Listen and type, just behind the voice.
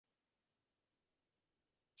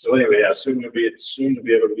So anyway, yeah, soon to be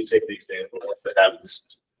able to retake the exam. But once that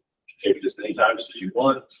happens, take it as many times as you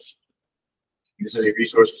want. Use any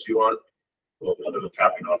resources you want. Well, other than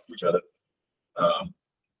copying off each other.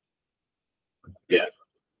 Yeah,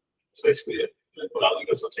 that's basically it. What I'll do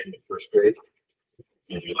is I'll take the first grade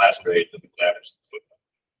and your last grade and the average.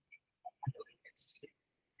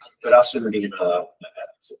 But I'll send an email out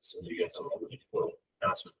so you guys all will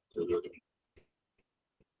announcement to the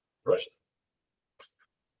Russian.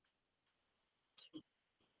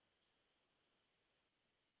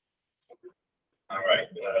 All right,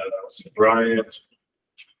 let's see, Bryant,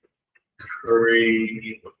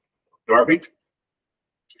 Curry, Darby,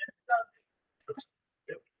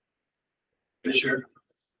 Fisher,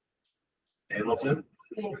 Hamilton,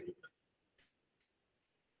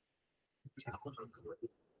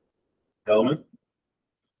 Hellman,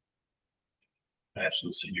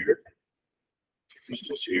 Ashley's here,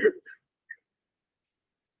 Crystal's here,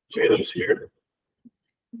 Taylor's here,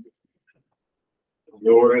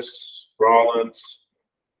 Norris, Rollins,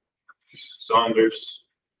 Saunders,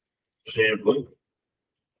 Champlin.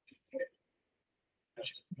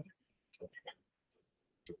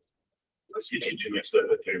 Let's get you two mixed up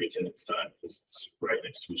at every attendance time because it's right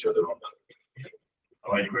next to each other on the.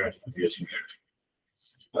 Oh, anywhere. Yes, you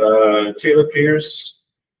there. Taylor Pierce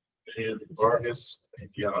and Vargas and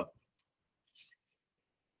Young.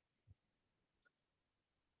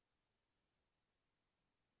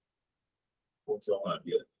 What's all on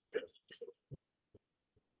good?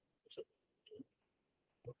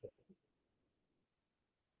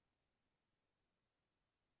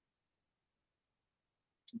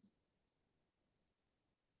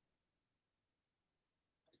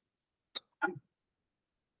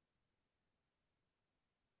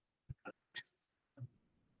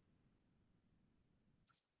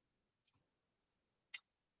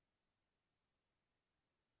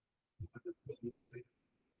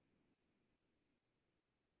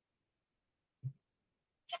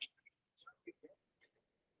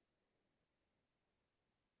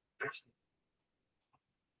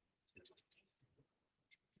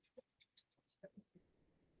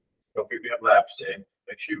 Don't forget we have labs today.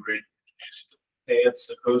 Make sure you read pants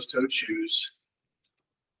and closed-toed shoes.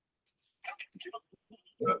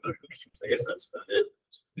 I guess that's about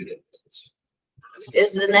it.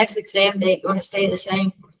 Is the next exam date going to stay the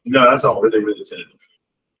same? No, that's all really, really tentative.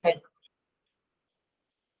 Okay.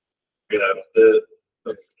 You know, the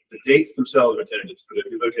dates themselves are tentative, but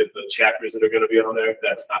if you look at the chapters that are going to be on there,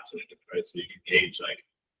 that's not tentative, right? So you can gauge like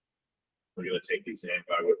we're going to take the exam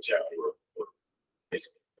by what chapter we're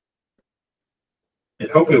basically. And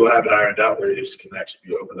hopefully we'll have it ironed out where it just can actually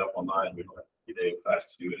be opened up online. We don't have to be day of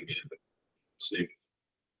class to do it again. But see.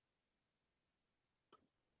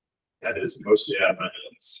 That is mostly out of my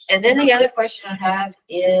hands. And then the other question I have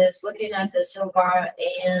is looking at the Silvara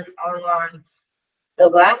and online, the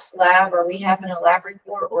last lab, are we having a lab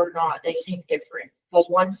report or not? They seem different. Because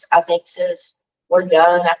once I think says we're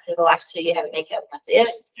done after the last two, you have makeup. That's it.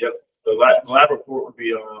 Yep. The lab report would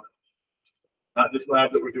be on not this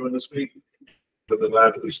lab that we're doing this week, but the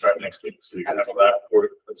lab that we start next week. So you can have a lab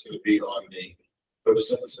report that's going to be on the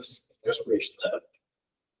photosynthesis respiration lab.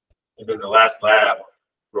 And then the last lab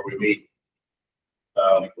where we meet,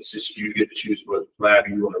 it's just you get to choose what lab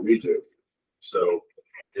you want to redo. So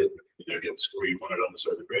you get the score you wanted on the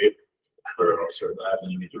certain grade or on a certain lab,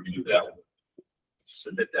 and you need to redo that one.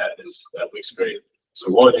 Submit that as that week's grade. So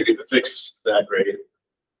one, you get to fix that grade.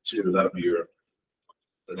 Two, that'll be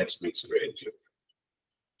the next week's grade.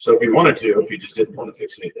 So if you wanted to, if you just didn't want to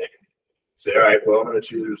fix anything, say, all right, well, I'm going to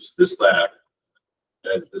choose this lab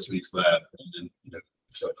as this week's lab, and then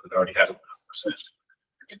so it already has 100%.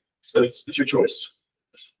 So it's your choice.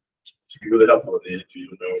 It should be really helpful at the end if you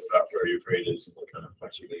know about where your grade is and what kind of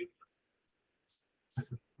class you need.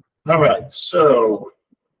 All right, so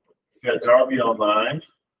we got Darby online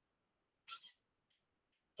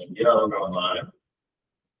and Young online.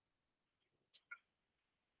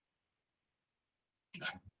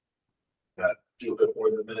 Got a little bit more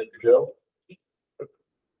than a minute to go.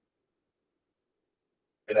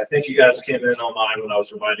 And I think you guys came in online when I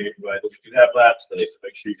was reminding everybody that you do have labs today, so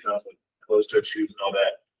make sure you come with closed-toed shoes and all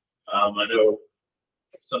that. I know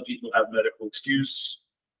some people have medical excuse,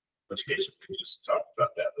 in which case we can just talk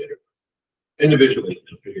about that later. Individually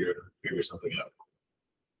and figure something out.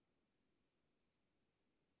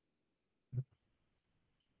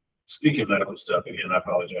 Speaking of medical stuff, again, I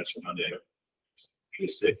apologize for Monday. I'm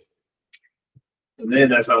pretty sick. And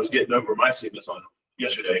then as I was getting over my sickness on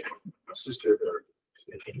yesterday, my sister, or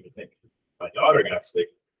my daughter got sick.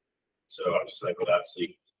 So I was just like, well, that's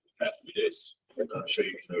the past few days. I'm sure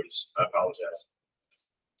you can notice. I apologize.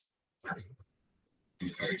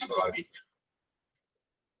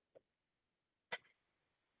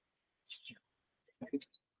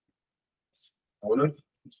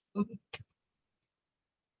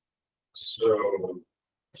 So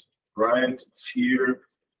Bryant is here.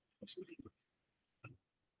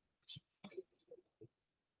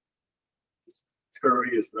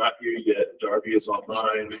 Curry is not here yet. Darby is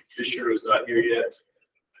online. Fisher is not here yet.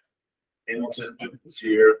 Hamilton is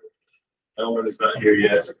here. Ellen is not here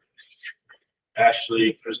yet.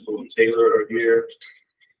 Ashley, Crystal, and Taylor are here.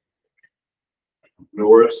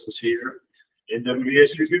 Norris is here.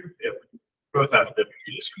 NWSU here? Yep. Both have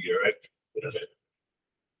WSU here, right?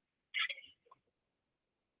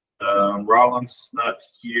 Rollins is not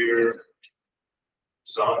here.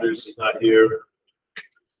 Saunders is not here.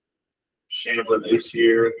 Shamblin is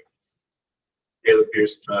here. Taylor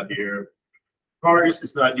Pierce is not here. Vargas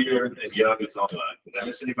is not here, and Young is online. Did I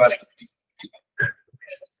miss anybody?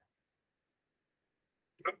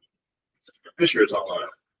 Fisher is online.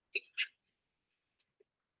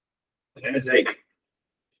 And it's 8.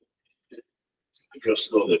 Go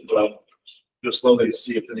slowly. Well, go slowly to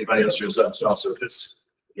see if anybody else shows up. So also this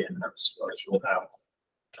again, that's what we'll have.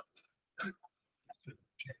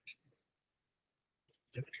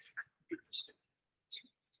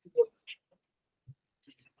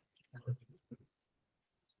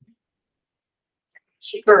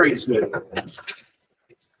 Curry is there.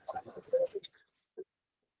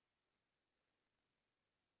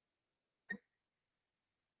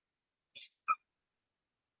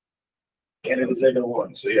 And it is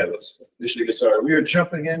 8:01. So yeah, let's officially get started. We are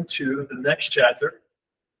jumping into the next chapter.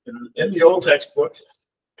 In the old textbook,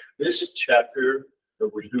 this chapter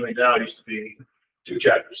that we're doing now used to be 2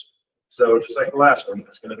 chapters. So just like the last one,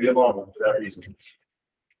 it's going to be a long one for that reason.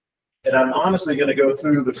 And I'm honestly going to go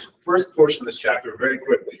through this first portion of this chapter very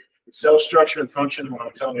quickly. Cell structure and function, when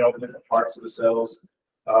I'm telling you all the different parts of the cells.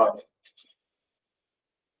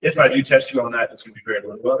 If I do test you on that, it's going to be very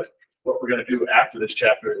little of it. What we're going to do after this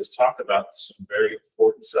chapter is talk about some very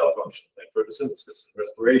important cell functions like photosynthesis and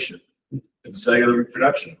respiration and cellular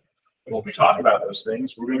reproduction. And when we talk about those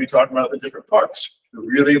things, we're going to be talking about the different parts, the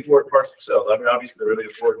really important parts of the cells. I mean, obviously, they're really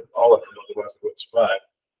important, all of them, otherwise we wouldn't survive.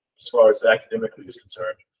 As far as academically is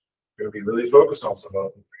concerned, we're going to be really focused on some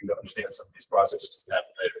of them for you to understand some of these processes that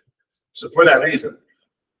happen later. So for that reason,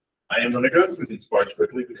 I am going to go through these parts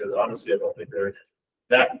quickly because honestly, I don't think they're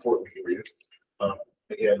that important for you.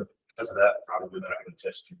 Again, because of that, probably not going to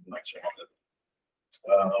test you much on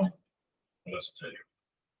it. What else to tell you?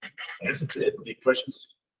 I guess that's it. Any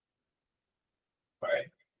questions? All right.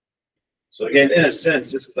 So again, in a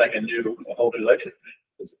sense, this is like a whole new lecture.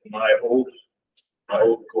 This is my old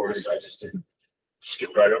course. I just didn't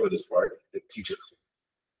skip right over this part. Didn't teach it.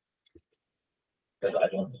 Because I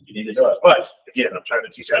don't think you need to know it. But again, I'm trying to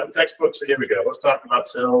teach out of the textbook. So here we go. Let's talk about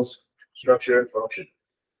cells, structure, and function.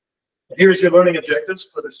 Here's your learning objectives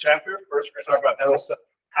for this chapter. First, we're going to talk about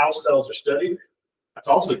how cells are studied. That's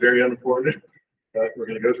also very unimportant. We're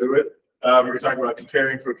going to go through it. We're going to talk about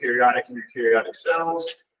comparing prokaryotic and eukaryotic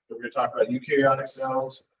cells. We're going to talk about eukaryotic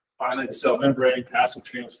cells. Finally, the cell membrane, passive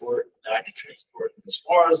transport, active transport. As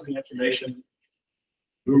far as the information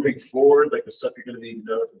moving forward, like the stuff you're going to need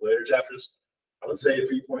to know for later chapters, I would say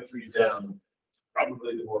 3.3 down,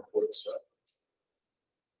 probably the more important stuff.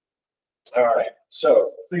 All right, so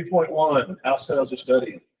 3.1, how cells are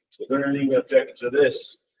studied. So learning objectives of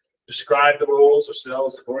this. Describe the roles of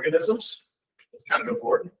cells and organisms. It's kind of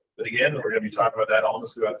important. But again, we're going to be talking about that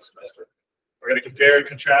almost throughout the semester. We're going to compare and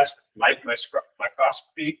contrast light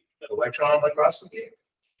microscopy and electron microscopy.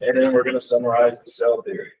 And then we're going to summarize the cell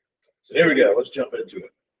theory. So here we go. Let's jump into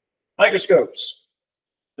it. Microscopes.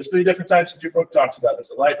 There's 3 different types that your book talks about.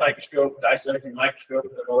 There's a light microscope, dissecting microscope,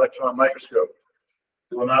 and an electron microscope.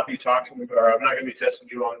 We will not be talking, or I'm not going to be testing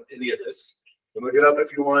you on any of this. You look it up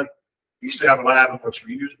if you want. We used to have a lab in which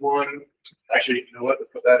we used one. Actually, you know what?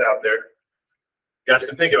 Let's put that out there. You guys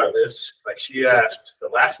can think about this. Like she asked, the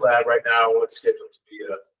last lab right now was scheduled to be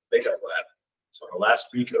a makeup lab. So the last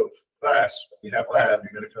week of class, when we have lab,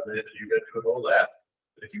 you're going to come in and you're going to do an old lab.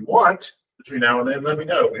 But if you want, between now and then, let me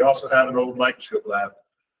know. We also have an old microscope lab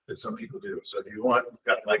that some people do. So if you want, we've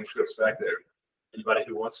got microscopes back there. Anybody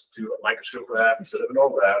who wants to do a microscope lab instead of an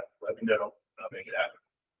old lab, let me know. I'll make it happen.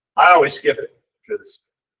 I always skip it because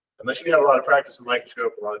unless you have a lot of practice in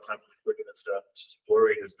microscope, a lot of times you're looking at stuff, it's just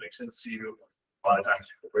blurry, it doesn't make sense to you. A lot of times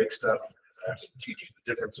people break stuff. I have to teach you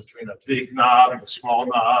the difference between a big knob and a small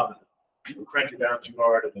knob. And people crank it down too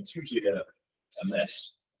hard, and it's usually a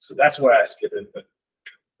mess. So that's why I skip it. But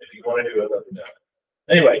if you want to do it, let me know.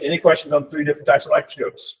 Anyway, any questions on 3 different types of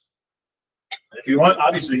microscopes? If you want,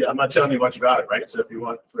 obviously, I'm not telling you much about it, right? So if you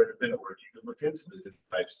want for independent work, you can look into the different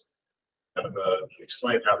types, kind of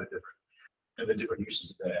explain how they're different and the different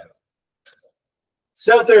uses that they have.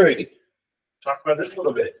 Cell theory. Talk about this a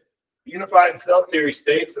little bit. Unified cell theory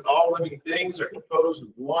states that all living things are composed of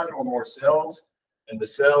one or more cells, and the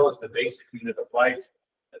cell is the basic unit of life,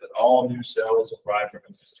 and that all new cells arrive from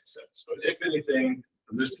existing cells. So if anything,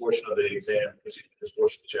 from this portion of the exam, this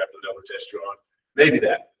portion of the chapter that I will test you on, maybe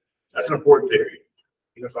that. That's an important theory,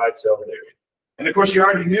 unified cell theory. And of course, you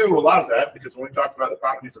already knew a lot of that because when we talked about the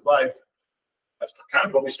properties of life, that's kind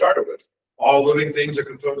of what we started with. All living things are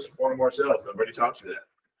composed of one or more cells. I've already taught you that.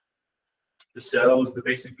 The cell is the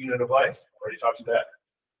basic unit of life. I've already taught you that.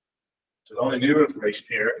 So the only new information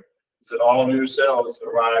here is that all new cells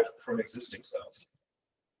arrive from existing cells.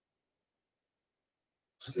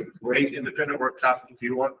 This is a great independent work topic if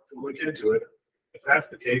you want to look into it. If that's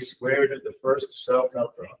the case, where did the first cell come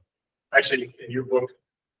from? Actually, in your book,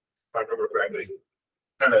 if I remember correctly,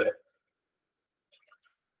 kind of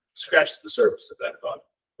scratched the surface of that thought,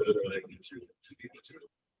 but it really didn't get too deep into it.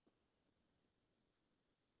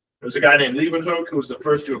 There was a guy named Leeuwenhoek who was the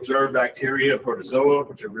first to observe bacteria and protozoa,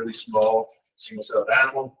 which are really small single-celled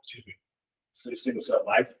single-celled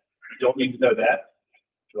life. You don't need to know that.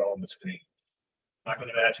 Draw on the screen. I'm not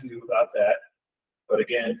going to imagine you about that. But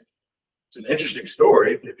again, it's an interesting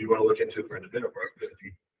story if you want to look into it for independent work. But if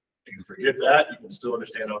you forget that, you can still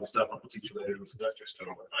understand all the stuff I'm going to teach you later in the semester. So, in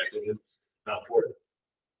my opinion, not important.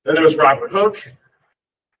 Then there was Robert Hooke.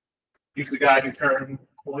 He's the guy who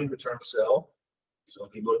coined the term cell. So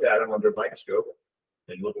if you looked at him under a microscope,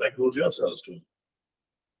 they look like little gel cells to him.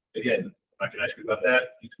 Again, I can ask you about that.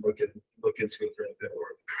 You can look into it for independent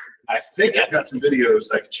work. I think I've got some videos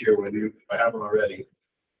I can share with you if I haven't already,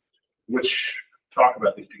 which talk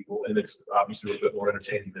about these people, and it's obviously a bit more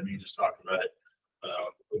entertaining than me just talking about it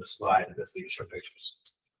with a slide and that's the show pictures.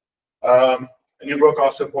 And your book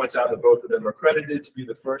also points out that both of them are credited to be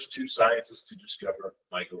the first two scientists to discover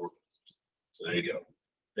microorganisms. So there you go.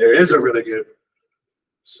 There is a really good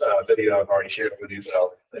video I've already shared with you, but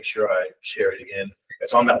I'll make sure I share it again.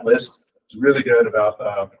 It's on that list. It's really good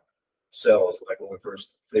about cells, like when we first,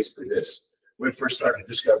 basically this, when we first started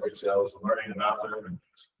discovering cells and learning about them, and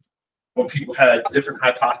when people had different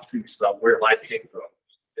hypotheses about where life came from.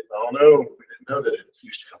 We didn't know that it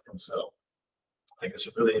used to come from a cell. I think it's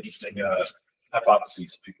a really interesting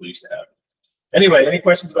hypotheses people used to have. Anyway, any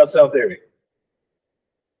questions about cell theory?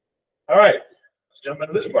 All right, let's jump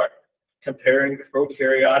into this part. Comparing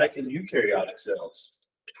prokaryotic and eukaryotic cells.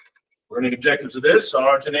 Learning objectives of this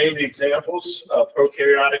are to name the examples of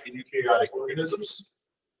prokaryotic and eukaryotic organisms.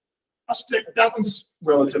 That one's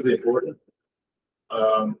relatively important.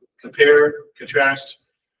 Compare, contrast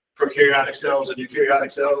prokaryotic cells and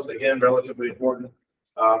eukaryotic cells, again, relatively important.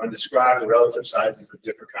 And describe the relative sizes of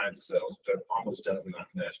different kinds of cells, which I'm almost definitely not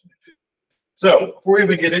going to ask you to do. So, before we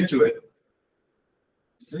even get into it,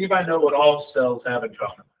 does anybody know what all cells have in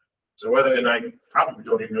common? So whether, and I probably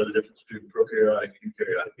don't even know the difference between prokaryotic and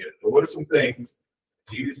eukaryotic yet, but what are some things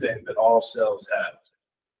do you think that all cells have,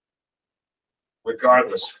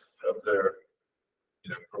 regardless of their,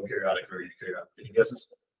 prokaryotic or eukaryotic? Any guesses?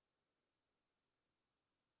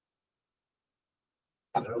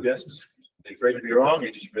 No guesses? Are you afraid to be wrong?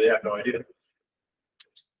 You just really have no idea.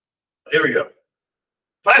 Here we go.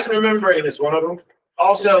 Plasma membrane is one of them.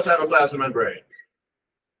 All cells have a plasma membrane.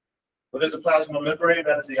 What is a plasma membrane?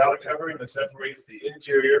 That is the outer covering that separates the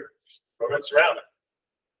interior from its surrounding.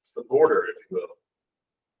 It's the border, if you will.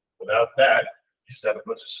 Without that, you just have a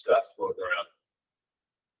bunch of stuff floating around.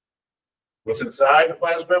 What's inside the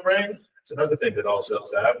plasma membrane? It's another thing that all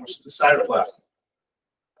cells have, which is the cytoplasm.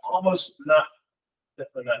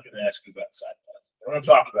 Definitely not going to ask you about cytoplasm. I want to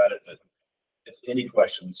talk about it, but if any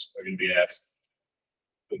questions are going to be asked,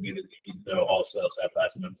 it would be that you need to know all cells have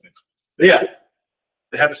plasma membranes. But yeah.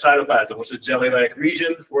 They have the cytoplasm, which is a jelly-like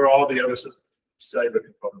region where all the other cellular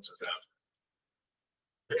components are found.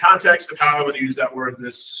 The context of how I would use that word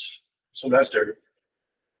this semester,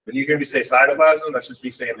 when you hear me say cytoplasm, that's just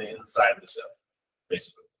me saying the inside of the cell,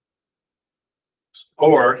 basically.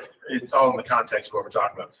 Or it's all in the context of what we're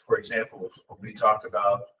talking about. For example, when we talk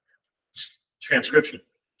about transcription,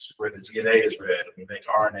 where the DNA is read, and we make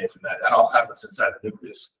RNA from that, that all happens inside the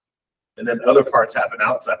nucleus. And then other parts happen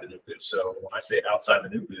outside the nucleus. So when I say outside the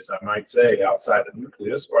nucleus, I might say outside the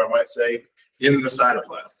nucleus, or I might say in the cytoplasm,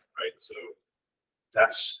 right? So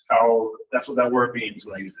that's what that word means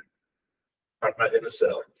when I use it. Talk about in the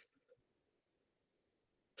cell.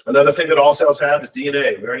 Another thing that all cells have is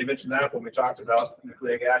DNA. We already mentioned that when we talked about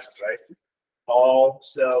nucleic acids, right? All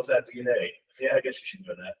cells have DNA. Yeah, I guess you should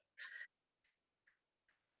know that.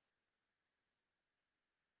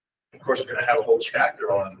 Of course, we're going to have a whole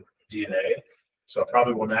chapter on DNA, so I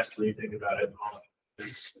probably won't ask you anything about it on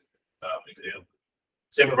this exam.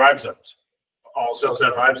 Same with ribosomes. All cells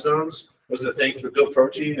have ribosomes. Those are the things that build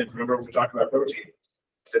protein. And remember, when we talked about protein,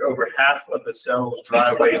 I said over half of the cell's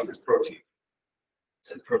dry weight is protein. I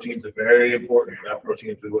said proteins are very important. Without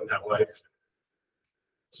proteins, we wouldn't have life.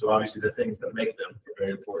 So obviously, the things that make them are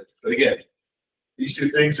very important. But again, these two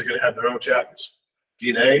things are going to have their own chapters.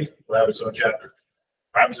 DNA will have its own chapter.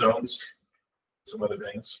 Ribosomes, some other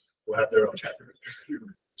things, will have their own chapter.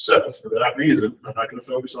 So for that reason, I'm not going to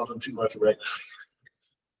focus on them too much right now.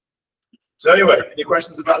 So anyway, any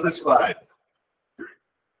questions about this slide?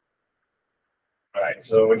 All right,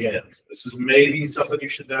 so again, this is maybe something you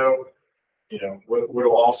should know. You know, what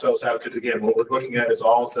do all cells have? Because again, what we're looking at is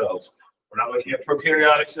all cells. We're not looking at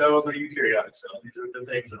prokaryotic cells or eukaryotic cells. These are the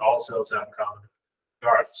things that all cells have in common.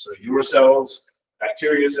 All right, so your cells,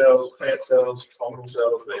 bacteria cells, plant cells, fungal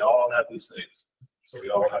cells, they all have these things. So we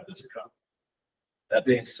all have this in common. That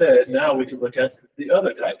being said, now we can look at the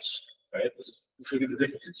other types, right? Let's look at the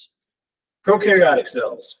differences. Prokaryotic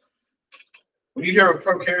cells. When you hear of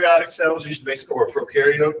prokaryotic cells, you should basically, or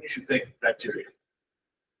prokaryote, you should think bacteria.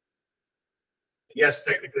 Yes,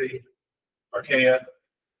 technically, archaea,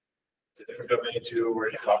 it's a different domain too. We're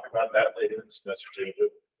going to talk about that later in the semester too.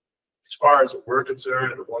 As far as we're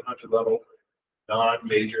concerned, at the 100 level,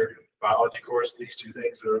 non-major biology course, these two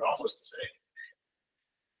things are almost the same.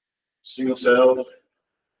 Single cell.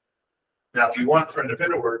 Now, if you want for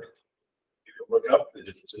independent work, you can look up the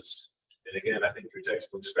differences. And again, I think your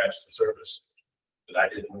textbook scratched the surface, but I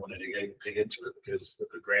didn't want to dig into it because for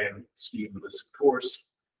the grand scheme of this course,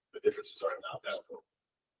 the differences are not that important.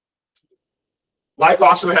 Life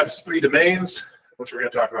also has 3 domains, which we're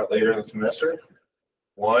going to talk about later in the semester.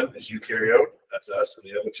 One is eukaryote, that's us, and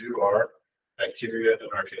the other 2 are bacteria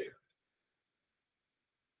and archaea.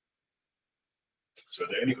 So are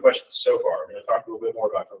there any questions so far? We're going to talk a little bit more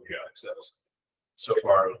about prokaryotic cells. So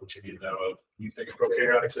far, what you need to know of, when you think of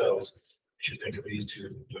prokaryotic cells, you should think of these 2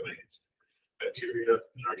 domains, bacteria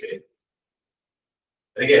and archaea.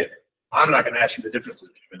 And again, I'm not going to ask you the differences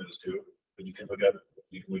between those 2, but you can look at it,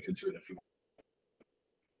 you can look into it if you want.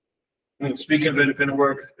 And speaking of independent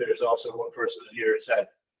work, there's also one person here that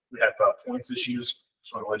we have points issues.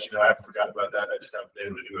 Just want to let you know, I haven't forgotten about that. I just haven't been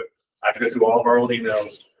able to do it. I have to go through all of our old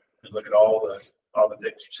emails and look at all the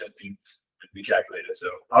things you sent me and be calculated. So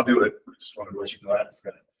I'll do it. I just wanted to let you know I haven't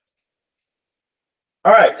forgotten.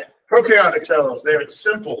 All right, prokaryotic cells, they're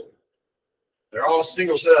simple. They're all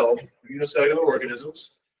single cell, unicellular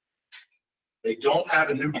organisms. They don't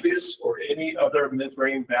have a nucleus or any other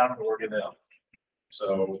membrane-bound organelle.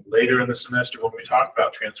 So later in the semester, when we talk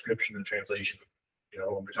about transcription and translation, you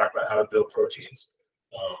know, when we talk about how to build proteins,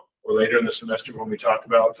 or later in the semester when we talk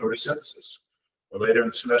about photosynthesis, or later in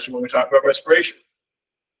the semester when we talk about respiration,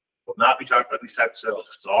 we'll not be talking about these types of cells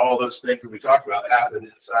because all those things that we talk about happen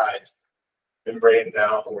inside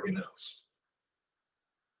membrane-bound organelles.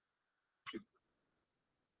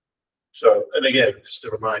 So, and again, just to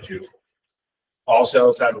remind you, all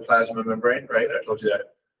cells have a plasma membrane, right? I told you that a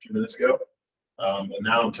few minutes ago. And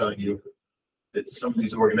now I'm telling you that some of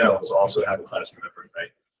these organelles also have a plasma membrane, right?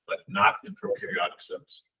 But not in prokaryotic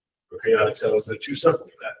cells. Prokaryotic cells are too simple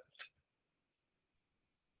for that.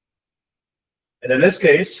 And in this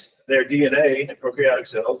case, their DNA in prokaryotic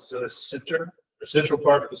cells is in the center, the central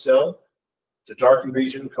part of the cell. It's a darkened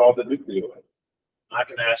region called the nucleoid. I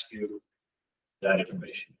can ask you that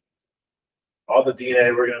information. All the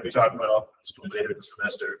DNA we're going to be talking about later in the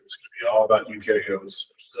semester is going to be all about eukaryotes,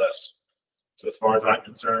 which is us. So as far as I'm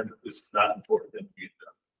concerned, this is not important thing for you to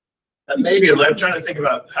know. And maybe I'm trying to think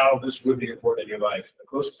about how this would be important in your life. The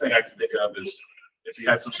closest thing I can think of is if you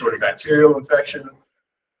had some sort of bacterial infection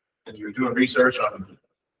and you're doing research on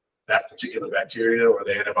that particular bacteria or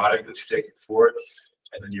the antibiotic that you're taking for it,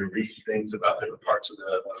 and then you read things about different parts of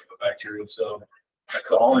the bacterial cell. That's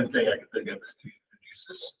the only thing I can think of that you can use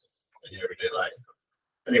this in your everyday life.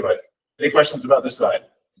 Anyway, any questions about this slide?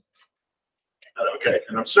 Okay,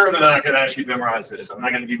 and I'm certain that I'm not going to ask you to memorize this. I'm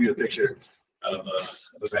not going to give you a picture of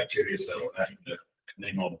a bacteria cell and have to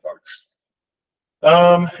name all the parts.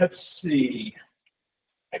 Let's see.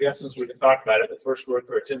 I guess since we can talk about it, the first word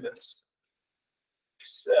for attendance,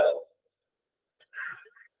 cell.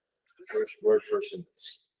 It's the first word for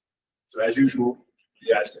attendance. So as usual,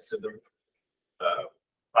 you guys can send them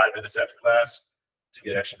 5 minutes after class to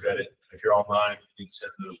get extra credit. If you're online, you can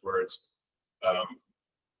send those words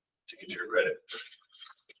to get your credit.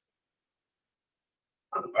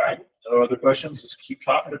 All right, no other questions? Let's keep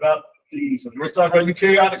talking about these. And let's talk about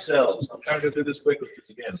eukaryotic cells. I'm trying to go through this quickly because,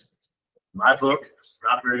 again, my book, this is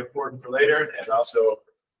not very important for later, and also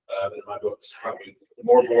In my book, it's probably the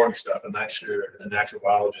more boring stuff, and that's a natural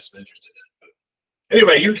biologist interested in. But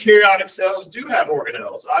anyway, eukaryotic cells do have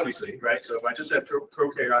organelles, obviously, right? So if I just have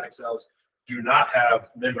prokaryotic cells, do not have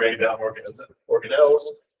membrane-bound organelles.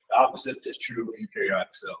 The opposite is true of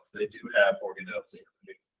eukaryotic cells. They do have organelles,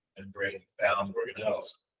 membrane-bound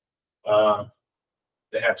organelles.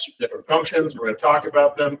 They have different functions. We're going to talk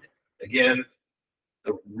about them. Again,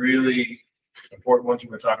 the really important ones we're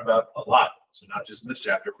going to talk about a lot. So not just in this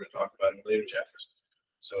chapter, we're going to talk about it in later chapters.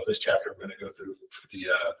 So this chapter, we're going to go through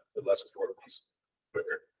the less important piece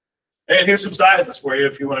quicker. And here's some sizes for you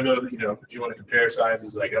if you want to go, if you want to compare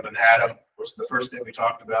sizes like of an atom, which is the first thing we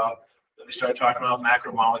talked about. Then we started talking about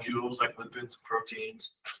macromolecules like lipids and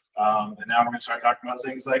proteins. And now we're going to start talking about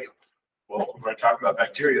things like, well, we're going to talk about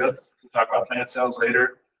bacteria. We'll talk about plant cells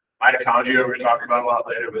later. Mitochondria, we're going to talk about a lot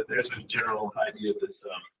later, but there's a general idea of the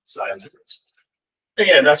size difference.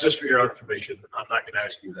 Again, that's just for your own information. I'm not going to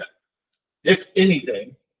ask you that. If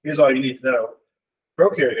anything, here's all you need to know.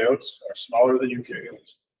 Prokaryotes are smaller than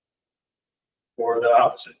eukaryotes. Or the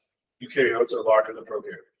opposite. Eukaryotes are larger than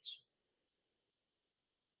prokaryotes.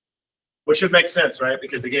 Which should make sense, right?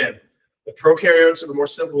 Because again, the prokaryotes are the more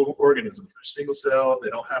simple organisms. They're single cell. They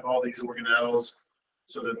don't have all these organelles.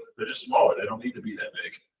 So they're just smaller. They don't need to be that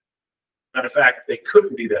big. Matter of fact, they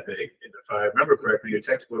couldn't be that big. And if I remember correctly, your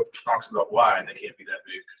textbook talks about why they can't be that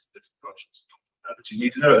big because of different functions. Not that you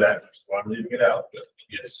need to know that. That's why I'm leaving it out. But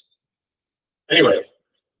yes. Anyway,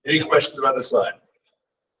 any questions about this slide?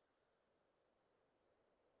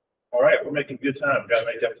 All right, we're making good time. We've got to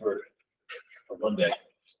make that for one day.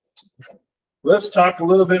 Let's talk a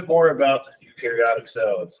little bit more about eukaryotic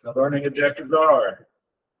cells. The learning objectives are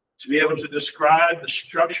to be able to describe the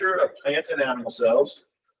structure of plant and animal cells.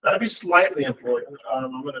 That'll be slightly important.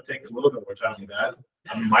 I'm going to take a little bit more time on that.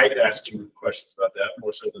 I might ask you questions about that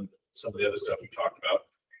more so than some of the other stuff we talked about.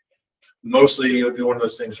 Mostly, it'll be one of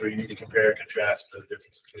those things where you need to compare and contrast the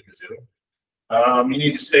difference between the two. You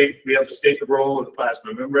need to be able to state the role of the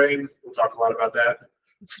plasma membrane. We'll talk a lot about that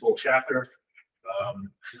in this whole chapter.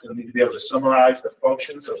 You'll need to be able to summarize the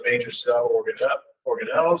functions of major cell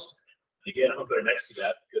organelles. Again, I'm going to put it next to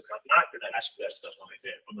that because I'm not going to ask you that stuff on the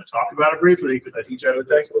exam. I'm going to talk about it briefly because I teach out of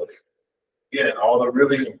the textbook. Again, all the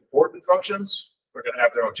really important functions are going to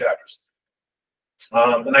have their own chapters.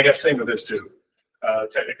 And I guess same with this too.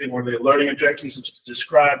 Technically, one of the learning objectives is to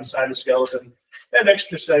describe the cytoskeleton and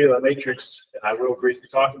extracellular matrix. And I will briefly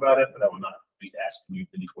talk about it, but I will not be asking you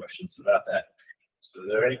any questions about that. So, are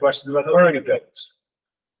there any questions about the learning objectives?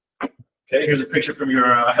 Okay, here's a picture from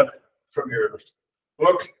your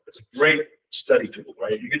book. It's a great study tool,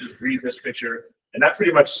 right? You can just read this picture, and that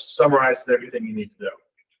pretty much summarizes everything you need to know.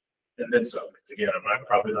 And then some. Again, I'm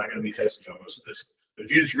probably not going to be testing on most of this. But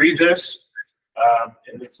if you just read this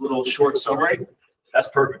in its little short summary, that's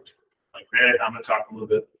perfect. Like, granted, I'm going to talk a little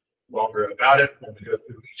bit longer about it when we go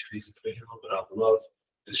through each of these individual, but I love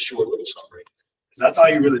this short little summary. Because that's all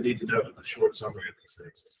you really need to know, the short summary of these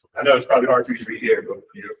things. I know it's probably hard for you to read here, but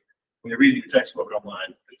when you're reading your textbook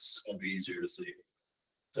online, it's going to be easier to see.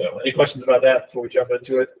 So, any questions about that before we jump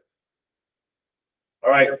into it? All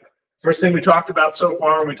right. First thing we talked about so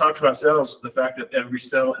far when we talked about cells was the fact that every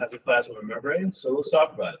cell has a plasma membrane. So let's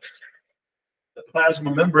talk about it. The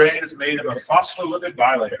plasma membrane is made of a phospholipid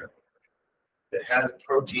bilayer that has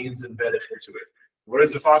proteins embedded into it. What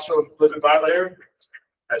is a phospholipid bilayer? It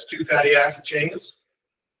has two fatty acid chains,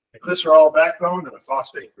 a glycerol backbone, and a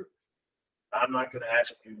phosphate group. I'm not going to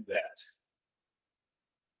ask you that.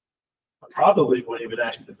 I probably wouldn't even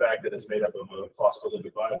ask you the fact that it's made up of a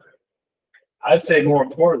phospholipid bilayer. I'd say more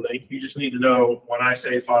importantly, you just need to know when I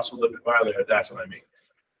say phospholipid bilayer, that's what I mean.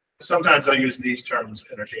 Sometimes I use these terms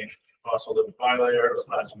interchangeably, phospholipid bilayer or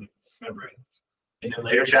plasma membrane. And in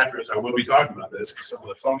later chapters, I will be talking about this because some of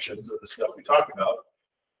the functions of the stuff we talk about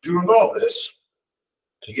do involve this.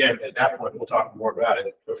 And again, at that point, we'll talk more about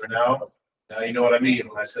it. But for now you know what I mean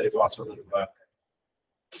when I say phospholipid bilayer.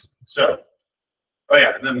 So,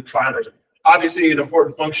 and then finally, obviously an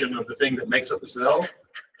important function of the thing that makes up the cell,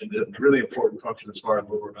 and the really important function as far as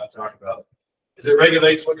what we're about to talk about, is it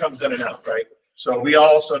regulates what comes in and out, right? So we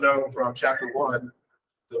also know from chapter 1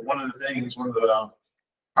 that one of the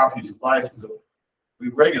properties of life is that we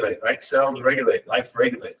regulate, right? Cells regulate, life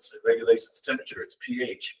regulates. It regulates its temperature, its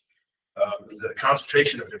pH, the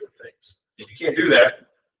concentration of different things. If you can't do that,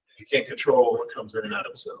 you can't control what comes in and out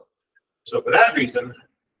of a cell. So for that reason,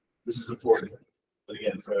 this is important. But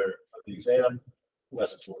again, for the exam,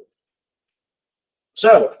 less important.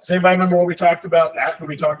 So, does anybody remember what we talked about after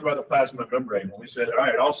we talked about the plasma membrane? When we said, all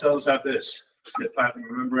right, all cells have this. The plasma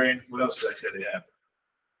membrane. What else did I say they have?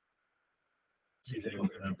 See if anyone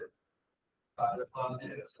can remember.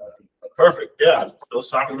 Perfect. Yeah. So let's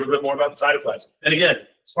talk a little bit more about the cytoplasm. And again,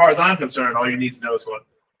 as far as I'm concerned, all you need to know is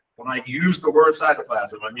when I use the word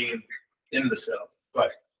cytoplasm, I mean in the cell.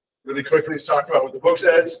 But really quickly, let's talk about what the book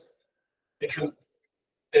says.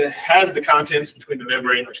 It has the contents between the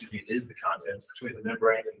membrane, or excuse me, it is the contents between the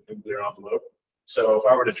membrane and the nuclear envelope. So if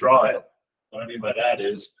I were to draw it, what I mean by that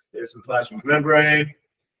is there's the plasma membrane,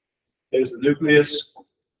 there's the nucleus.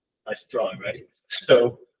 Nice drawing, right?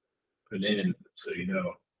 So put it in so you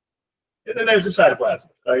know. And then there's the cytoplasm,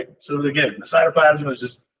 right? So again, the cytoplasm is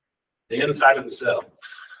just the inside of the cell,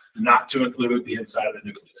 not to include the inside of the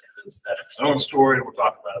nucleus. It's its own story, and we'll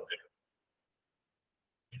talk about it later.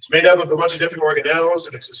 It's made up of a bunch of different organelles,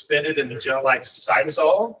 and it's suspended in the gel-like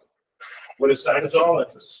cytosol. What is cytosol?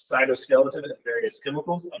 It's a cytoskeleton and various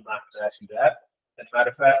chemicals. I'm not going to ask you that. As a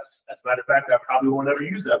matter of fact, I probably won't ever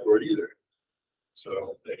use that word either.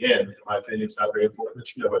 So again, in my opinion, it's not very important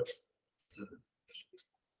that you know it.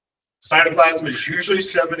 Cytoplasm is usually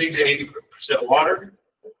 70 to 80% water.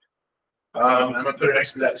 I'm going to put it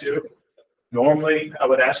next to that too. Normally, I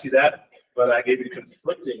would ask you that, but I gave you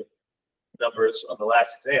conflicting numbers on the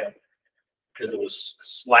last exam because it was a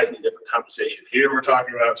slightly different conversation. Here, we're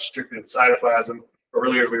talking about strictly the cytoplasm.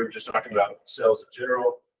 Earlier, we were just talking about cells in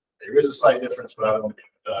general. There is a slight difference, but I don't want to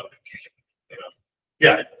confuse you.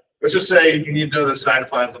 Yeah, let's just say you need to know that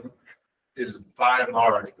cytoplasm is by and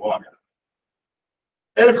large water.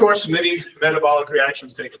 And of course, many metabolic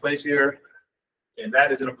reactions take place here. And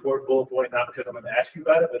that is an important bullet point, not because I'm going to ask you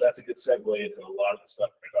about it, but that's a good segue into a lot of the stuff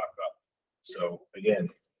we're going to talk about. So again,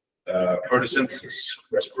 photosynthesis,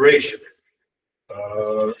 respiration,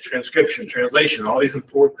 transcription, translation, all these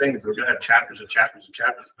important things we're going to have chapters and chapters and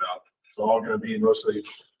chapters about. It's all going to be mostly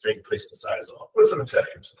taking place in the cytosol. With some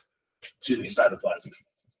exceptions. Excuse me, cytoplasm.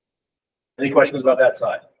 Any questions about that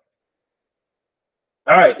side?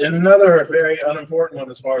 All right, and another very unimportant one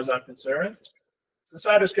as far as I'm concerned is the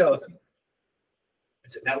cytoskeleton.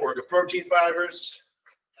 It's a network of protein fibers,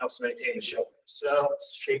 helps maintain the shape of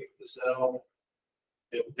the cell.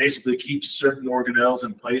 It basically keeps certain organelles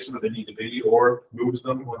in place where they need to be, or moves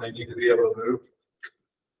them when they need to be able to move.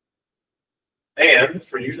 And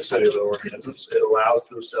for unicellular organisms, it allows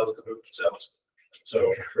those cells to move themselves.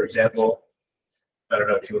 So, for example, I don't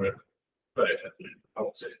know if you want to, but I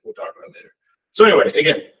won't say it. We'll talk about it later. So anyway,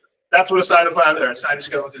 again, that's what a cytoplasm or a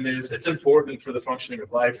cytoskeleton is. It's important for the functioning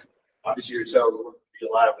of life. Obviously, your cells wouldn't be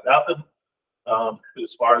alive without them. But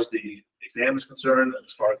as far as the exam is concerned,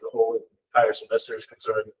 as far as the whole entire semester is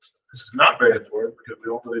concerned, this is not very important because we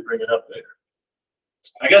won't really bring it up later.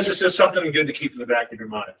 I guess it's just something good to keep in the back of your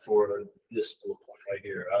mind for this bullet point right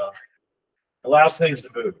here. Allows things to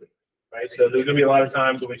move, right? So there's going to be a lot of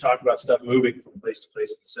times when we talk about stuff moving from place to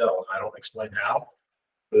place in the cell, and I don't explain how.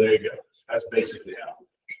 But there you go. That's basically how.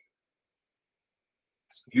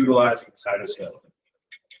 It's utilizing the cytoskeleton.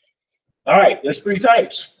 All right, there's 3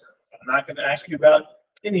 types. I'm not going to ask you about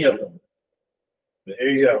any of them. But there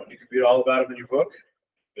you go. You can read all about them in your book.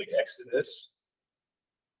 Big X to this.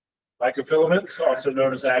 Microfilaments, also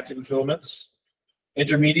known as actin filaments,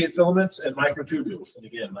 intermediate filaments, and microtubules. And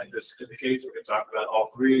again, like this indicates, we're going to talk about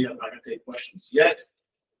all 3. I'm not going to take questions yet.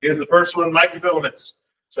 Here's the first one, microfilaments.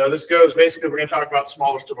 So this goes, basically, we're going to talk about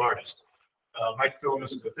smallest to largest.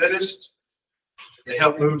 Microfilaments are the thinnest. They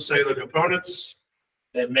help move cellular components.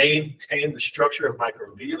 They maintain the structure of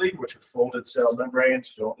microvilli, which are folded cell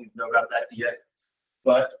membranes. You don't need to know about that yet.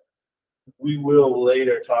 But we will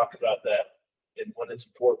later talk about that. And when it's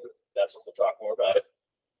important, that's when we'll talk more about it.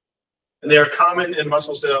 And they are common in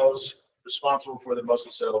muscle cells, responsible for the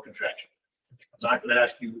muscle cell contraction. I'm not going to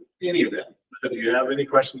ask you any of them. If you have any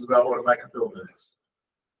questions about what a microfilament is.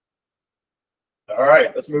 All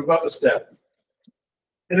right, let's move up a step.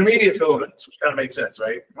 Intermediate filaments, which kind of makes sense,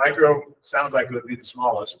 right? Micro sounds like it would be the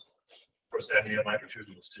smallest. Of course, that have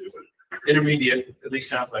microtubules too, but intermediate at least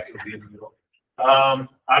sounds like it would be in the middle.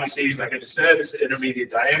 Obviously, like I just said, it's the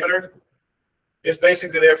intermediate diameter. It's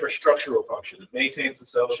basically there for structural function. It maintains the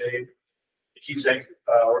cell shape. It keeps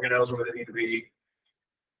organelles where they need to be.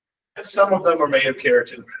 And some of them are made of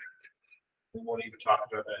keratin. We won't even talk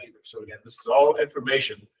about that either. So again, this is all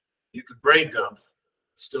information you could brain dump,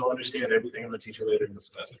 still understand everything I'm going to teach you later in the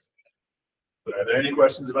semester. But are there any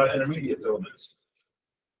questions about intermediate filaments?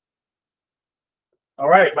 All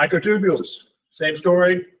right, microtubules. Same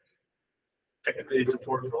story. Technically, it's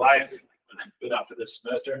important for life, but not for this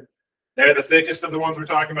semester. They're the thickest of the ones we're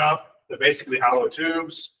talking about. They're basically hollow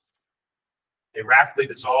tubes. They rapidly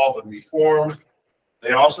dissolve and reform.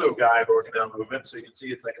 They also guide organelle movement. So you can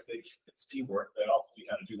see it's like it's teamwork. They all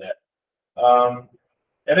kind of do that.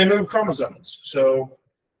 And they move chromosomes. So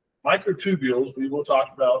microtubules we will talk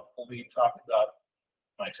about when we talk about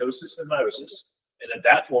mitosis and meiosis. And at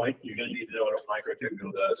that point, you're going to need to know what a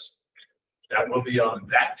microtubule does. That will be on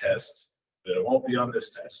that test, but it won't be on this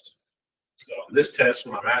test. So on this test,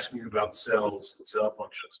 when I'm asking you about cells and cell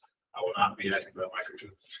functions, I will not be asking about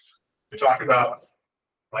microtubules. We talk about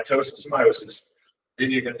mitosis and meiosis,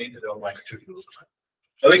 then you're going to need to know microtubules.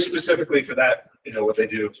 At least specifically for that, you know, what they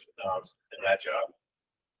do in that job.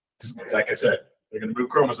 Like I said, they're going to move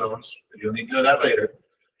chromosomes. You'll need to know that later.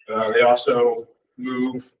 They also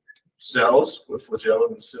move cells with flagella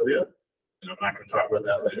and cilia. And I'm not going to talk about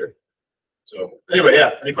that later. So anyway,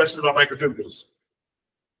 yeah, any questions about microtubules?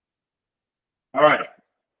 All right,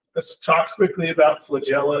 let's talk quickly about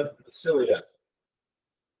flagella and cilia.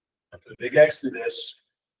 I put a big X through this.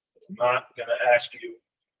 I'm not going to ask you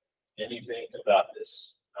anything about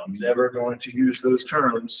this. I'm never going to use those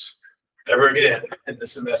terms ever again in the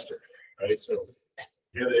semester, right? So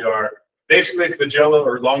here they are. Basically, flagella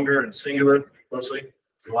are longer and singular, mostly.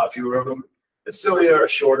 There's a lot fewer of them. And cilia are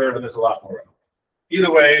shorter, and there's a lot more of them.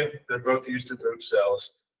 Either way, they're both used to move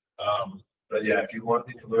cells. But yeah, if you want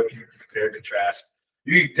to look, you can compare, contrast.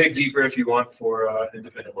 You can dig deeper if you want for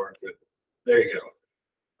independent work, but there you go.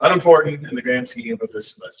 Unimportant in the grand scheme of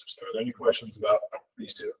this semester. So are there any questions about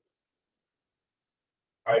these two?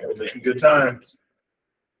 All right, we're making good time.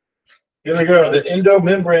 Here we go, the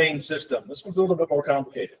endomembrane system. This one's a little bit more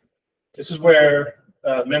complicated. This is where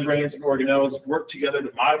membranes and organelles work together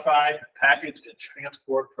to modify, package, and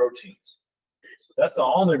transport proteins. So that's the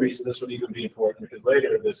only reason this would even be important, because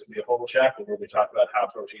later this would be a whole chapter where we talk about how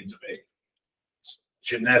proteins are made.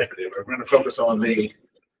 Genetically, we're going to focus on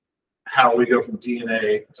how we go from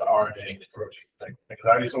DNA to RNA to protein. Because I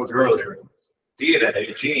already told you earlier, DNA,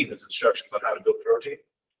 a gene, is instructions on how to build protein.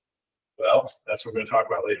 Well, that's what we're going to talk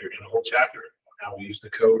about later in a whole chapter on how we use the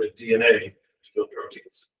code of DNA to build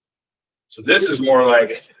proteins. So this is more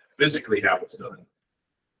like physically how it's done.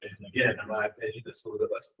 And again, in my opinion, it's a little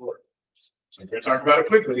bit less important. So I'm going to talk about it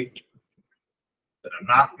quickly, but I'm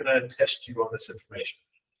not going to test you on this information.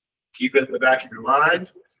 Keep it in the back of your mind.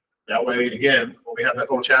 That way, again, when we have that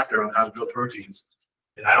whole chapter on how to build proteins,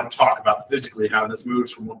 and I don't talk about physically how this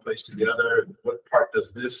moves from one place to the other, and what part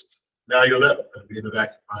does this, now you'll know. It'll be in the back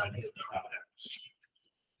of your mind. You'll know how it happens.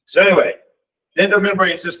 So anyway, the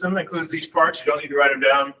endomembrane system includes these parts. You don't need to write them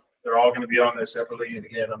down. They're all going to be on there separately. And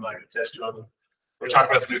again, I'm not going to test you on them. We're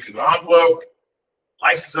talking about the nuclear envelope,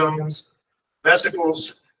 lysosomes,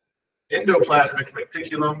 vesicles, endoplasmic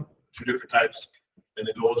reticulum, two different types, and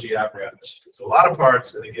the Golgi apparatus. It's a lot of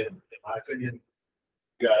parts, and again, in my opinion,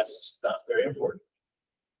 you guys, it's not very important.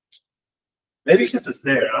 Maybe since it's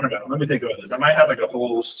there, I don't know. Let me think about this. I might have like a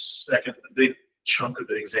whole second, big chunk of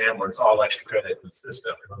the exam where it's all extra credit and it's this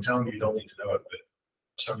stuff. And I'm telling you, you don't need to know it, but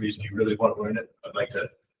for some reason you really want to learn it. I'd like to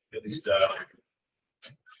at least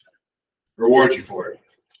reward you for it.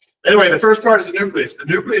 Anyway, the first part is the nucleus. The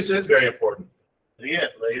nucleus is very important. And again,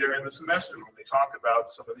 later in the semester, when we talk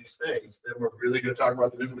about some of these things, then we're really going to talk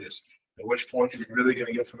about the nucleus, at which point you're really going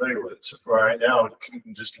to get familiar with it. So for right now, you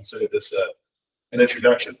can just consider this an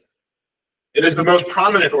introduction. It is the most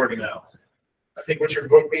prominent organelle. I think what your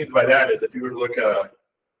book means by that is if you were to look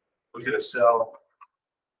at a cell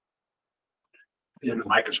in the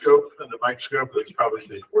microscope, it's probably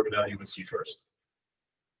the organelle you would see first.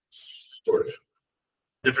 Sort of.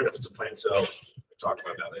 Different if it's a plant cell. We'll talk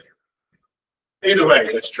about that later. Either way,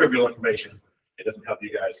 it's trivial information. It doesn't help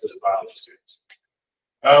you guys as biology students.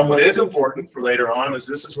 What is important for later on is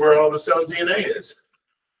this is where all the cell's DNA is.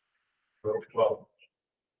 Well,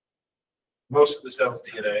 most of the cell's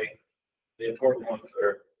DNA, the important ones that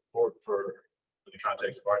are important for the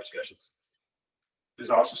context of our discussions. There's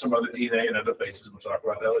also some other DNA and other bases. We'll talk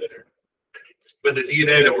about that later. But the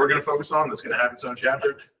DNA that we're going to focus on, that's going to have its own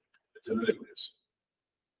chapter, it's in the nucleus.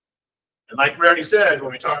 And like we already said,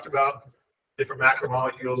 when we talked about different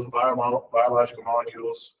macromolecules and biological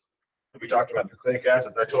molecules, we talked about nucleic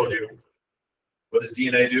acids. I told you, what does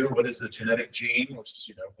DNA do? What is the genetic gene, which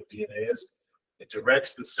is, what DNA is? It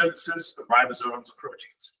directs the synthesis of ribosomes and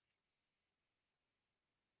proteins.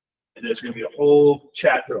 And there's going to be a whole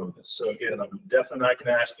chapter on this. So again, I'm definitely not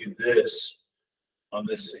going to ask you this on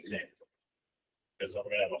this exam, because I'm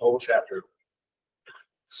going to have a whole chapter.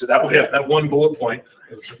 So that way, that one bullet point,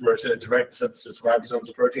 where it said direct synthesis of ribosomes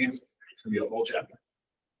and proteins, it's going to be a whole chapter.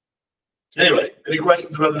 Anyway, any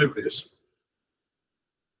questions about the nucleus?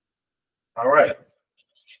 All right.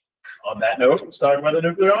 On that note, let's talk about the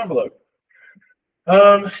nuclear envelope.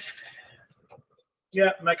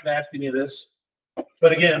 Yeah, I'm not going to ask any of this.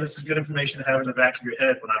 But again, this is good information to have in the back of your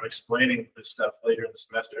head when I'm explaining this stuff later in the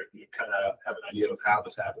semester. You kind of have an idea of how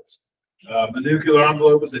this happens. The nuclear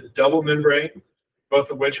envelope is a double membrane,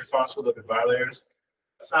 both of which are phospholipid bilayers.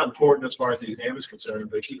 That's not important as far as the exam is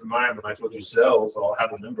concerned, but keep in mind when I told you cells all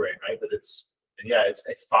have a membrane, right? But it's a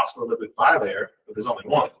phospholipid bilayer, but there's only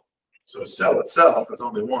one. So a cell itself has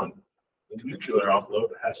only one. The nuclear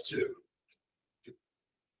envelope has two,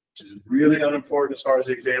 which is really unimportant as far as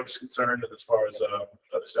the exam is concerned and as far as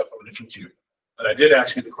other stuff I'm going to teach you. But I did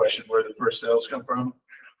ask you the question where the first cells come from.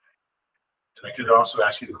 And I could also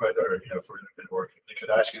ask you the question, or for work, I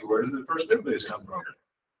could ask you where does the first nucleus come from?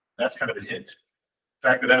 That's kind of a hint. The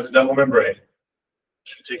fact that it has a double membrane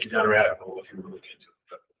should take you down a rabbit hole if you were looking into it.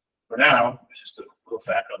 But for now, it's just a little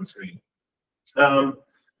fact on the screen.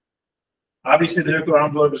 Obviously, the nuclear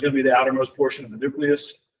envelope is going to be the outermost portion of the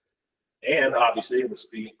nucleus, and obviously, this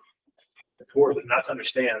will be important not to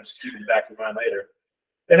understand. Just keep it back in mind later.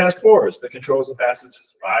 It has pores that controls the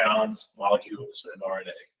passages of ions, molecules, and RNA.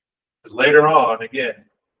 Because later on, again,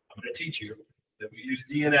 I'm going to teach you that we use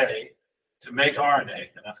DNA to make RNA,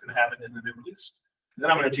 and that's going to happen in the nucleus. And then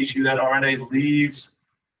I'm going to teach you that RNA leaves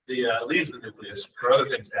the nucleus for other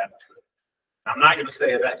things to happen to it. I'm not going to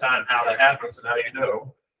say at that time how that happens, and how you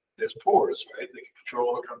know there's pores, right? They can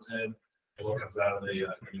control what comes in and what comes out of the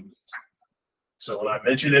nucleus. So when I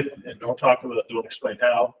mention it, and don't explain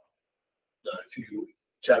how, a few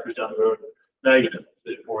chapters down the road, now you know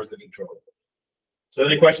the pores that control it. So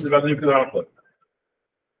any questions about the nuclear envelope?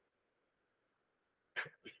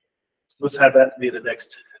 Let's have that be the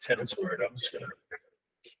next attendance word. I'm just going to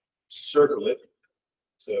circle it.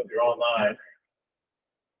 So if you're online,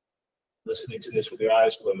 listening to this with your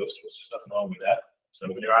eyes closed, which there's nothing wrong with that. So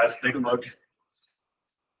when your eyes take a look,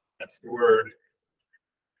 that's the word.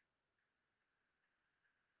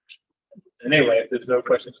 Anyway, if there's no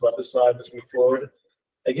questions about this slide, let's move forward.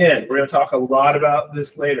 Again, we're going to talk a lot about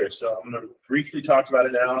this later, so I'm going to briefly talk about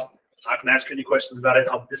it now. I can ask any questions about it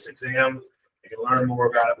on this exam. You can learn more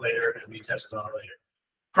about it later and be tested on it later.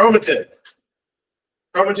 Chromatin.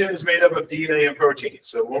 Chromatin is made up of DNA and protein.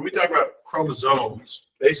 So when we talk about chromosomes,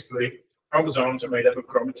 basically, chromosomes are made up of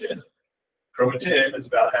chromatin. Chromatin is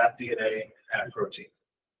about half DNA and half protein.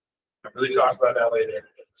 I'll really talk about that later in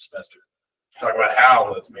the semester. Talk about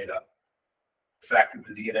how that's made up. The fact that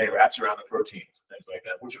the DNA wraps around the proteins and things like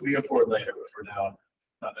that, which will be important later, but for now,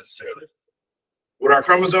 not necessarily. What are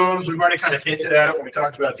chromosomes? We've already kind of hinted at it when we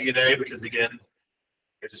talked about DNA, because again,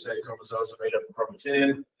 I just said chromosomes are made up of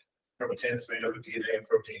chromatin. Chromatin is made up of DNA and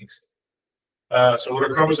proteins. So what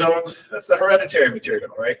are chromosomes? That's the hereditary material,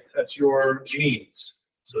 right? That's your genes.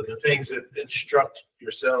 So the things that instruct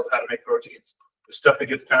your cells how to make proteins, the stuff that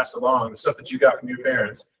gets passed along, the stuff that you got from your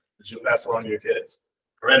parents that you'll pass along to your kids.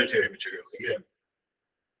 Hereditary material, again.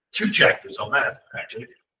 2 chapters on that, actually,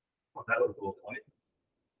 on that little bullet point.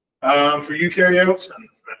 For eukaryotes, I'm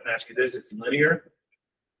going to ask you this, it's linear,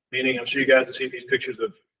 meaning I'm sure you guys have seen these pictures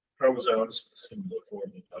of chromosomes.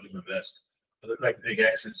 I'll do my best. They look like big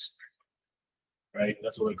X's, right?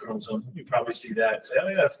 That's what a chromosome, you probably see that and say, oh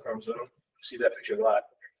yeah, that's a chromosome. You see that picture a lot.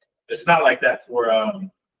 It's not like that for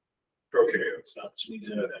prokaryotes. You need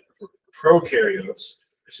to know that. For prokaryotes,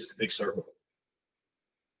 it's just a big circle.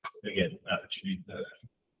 Again, not that you need to know that.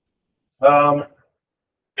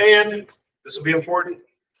 And this will be important.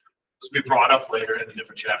 This will be brought up later in a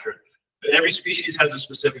different chapter. But every species has a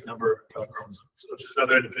specific number of chromosomes. So it's just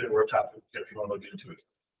another independent work topic if you want to look into it.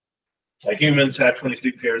 Like humans have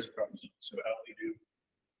 23 pairs of chromosomes. So how many do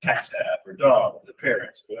cats have, or dogs, or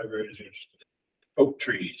parrots, whatever it is you're interested in. Oak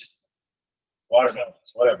trees,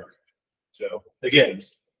 watermelons, whatever. So again,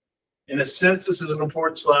 in a sense, this is an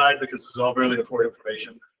important slide because this is all really important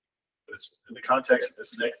information. But it's in the context of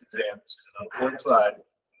this next exam, this is an important slide. I'm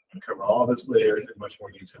going to cover all this later in much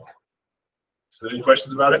more detail. So any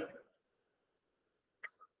questions about it?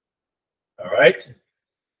 All right.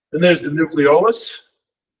 Then there's the nucleolus.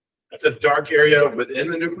 That's a dark area within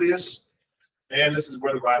the nucleus. And this is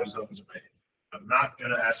where the ribosomes are made. I'm not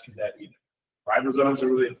going to ask you that either. Ribosomes are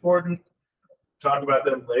really important. We'll talk about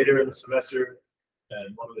them later in the semester.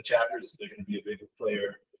 And one of the chapters, they're going to be a big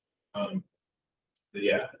player. But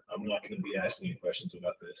yeah, I'm not going to be asking you questions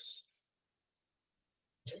about this.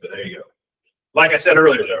 But there you go. Like I said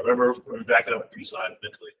earlier, though, remember, let me back it up a few slides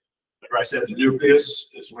mentally. Remember I said the nucleus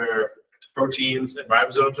is where proteins and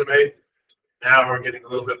ribosomes are made. Now we're getting a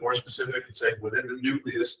little bit more specific and saying within the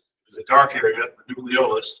nucleus is a dark area, the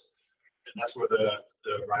nucleolus, and that's where the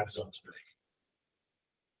ribosomes are made.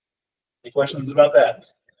 Any questions about that?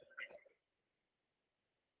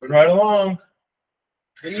 Moving right along.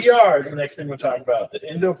 The ER is the next thing we'll talk about, the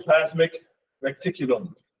endoplasmic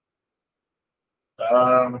reticulum.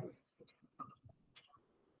 Let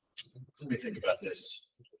me think about this.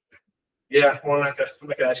 Yeah, well, I'm not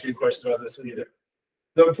gonna ask you a question about this either.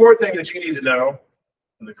 The important thing that you need to know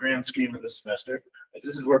in the grand scheme of this semester is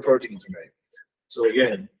this is where proteins are made. So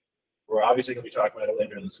again, we're obviously gonna be talking about it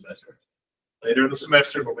later in the semester. Later in the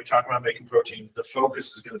semester, when we talk about making proteins, the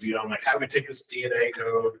focus is gonna be on like, how do we take this DNA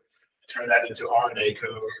code, turn that into RNA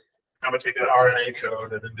code? How do we take that RNA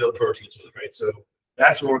code and then build proteins with it, right? So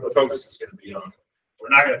that's where the focus is gonna be on. We're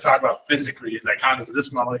not gonna talk about physically, it's like, how does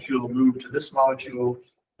this molecule move to this molecule?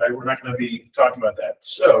 Right? We're not going to be talking about that.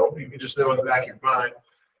 So you can just know in the back of your mind,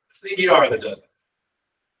 it's the ER that does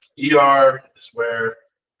it. ER is where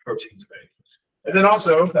proteins are made. And then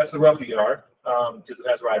also, that's the rough ER, because it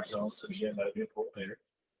has ribosomes, and again, that'll be important later.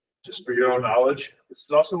 Just for your own knowledge, this is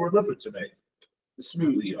also where lipids are made. The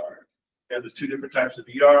smooth ER. And there's two different types of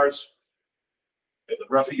ERs. The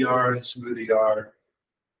rough ER and smooth ER.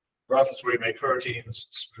 Rough is where you make proteins,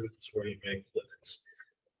 smooth is where you make lipids.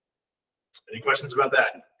 Any questions about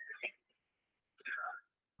that?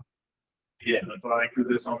 Yeah, I'm flying through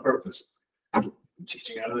this on purpose. I'm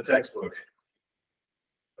teaching out of the textbook.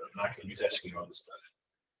 But I'm not going to be testing all this stuff.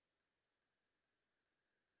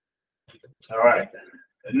 All right.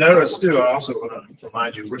 And notice too, I also want to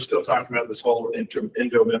remind you, we're still talking about this whole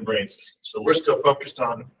endomembrane system. So we're still focused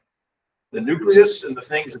on the nucleus and the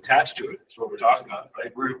things attached to it. That's what we're talking about,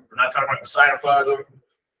 right? We're not talking about the cytoplasm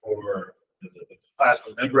or the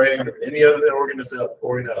plasma membrane or any other organs.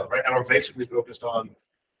 Right now, we're basically focused on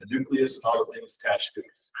the nucleus and all the things attached to it.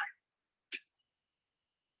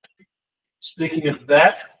 Speaking of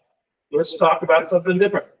that, let's talk about something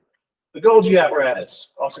different. The Golgi apparatus,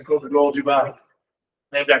 also called the Golgi body,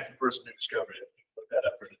 named after the person who discovered it. Look that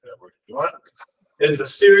up for the network if you want. It is a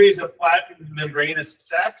series of flat membranous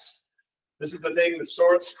sacs. This is the thing that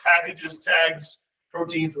sorts, packages, tags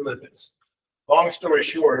proteins and lipids. Long story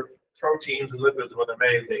short, proteins and lipids, when they're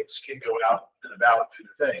made, they just can't go out and about and do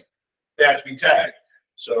their thing. They have to be tagged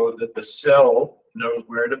so that the cell knows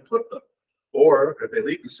where to put them. Or if they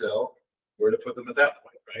leave the cell, where to put them at that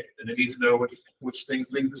point, right? And it needs to know which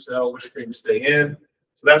things leave the cell, which things stay in.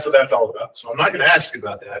 So that's what that's all about. So I'm not going to ask you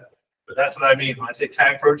about that, but that's what I mean. When I say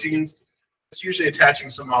tag proteins, it's usually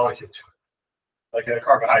attaching some molecule to it, like a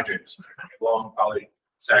carbohydrate, a long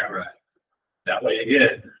polysaccharide. That way,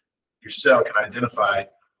 again, your cell can identify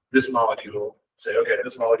this molecule, say, okay,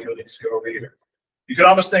 this molecule needs to go over here. You can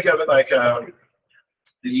almost think of it like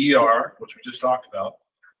the ER, which we just talked about,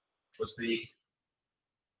 was the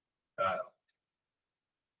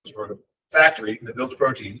factory that builds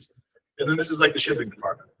proteins. And then this is like the shipping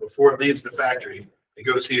department. Before it leaves the factory, it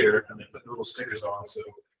goes here and they put little stickers on. So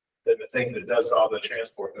then the thing that does all the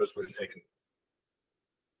transport knows where to take it.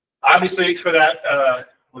 Obviously, for that,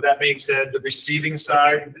 with that being said, the receiving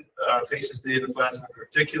side faces the endoplasmic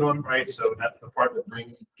reticulum, right? So that the part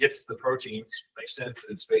that gets the proteins makes sense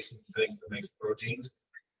that it's facing the things that makes the proteins.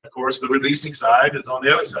 Of course, the releasing side is on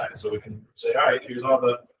the other side, so we can say, all right, here's all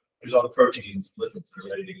the proteins, lipids that are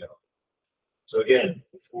ready to go. So again,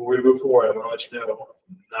 before we move forward, I want to let you know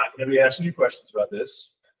I'm not going to be asking you questions about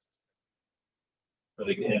this. But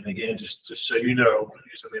again, just so you know,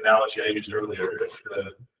 using the analogy I used earlier, if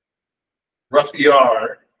the rough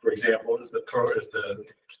ER, for example, is the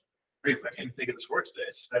I can't think of this word today.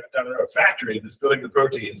 It's a factory that's building the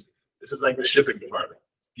proteins. This is like the shipping department,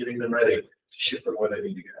 getting them ready to ship them where they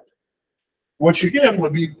need to go. Which again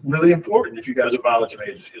would be really important if you guys are biology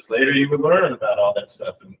majors, because later you would learn about all that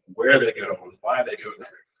stuff and where they go and why they go there.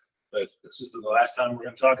 But this is the last time we're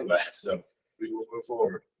going to talk about it, so we will move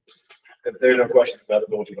forward. If there are no questions about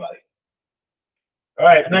the Golgi body. All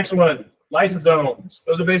right, next one, lysosomes.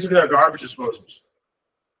 Those are basically our garbage disposals.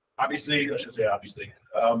 Obviously, I shouldn't say obviously,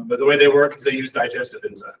 but the way they work is they use digestive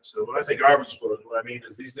enzymes. So when I say garbage disposal, what I mean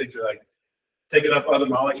is these things are like taking up other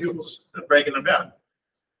molecules and breaking them down.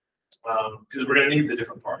 Because we're going to need the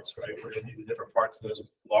different parts, right? We're going to need the different parts of those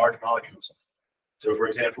large molecules. So, for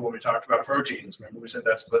example, when we talked about proteins, remember we said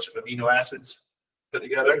that's a bunch of amino acids put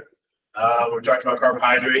together. When we talked about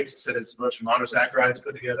carbohydrates, it said it's a bunch of monosaccharides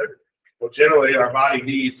put together. Well, generally, our body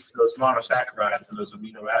needs those monosaccharides and those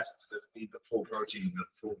amino acids that need the full protein, the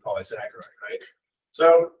full polysaccharide, right?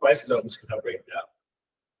 So, lysosomes can help break it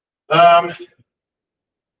down.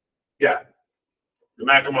 Yeah. The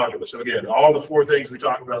macromolecules. So again, all the four things we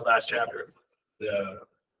talked about last chapter, the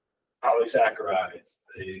polysaccharides,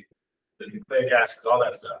 the nucleic acids, all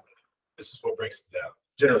that stuff. This is what breaks it down,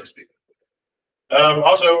 generally speaking.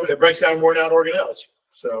 Also, it breaks down worn out organelles.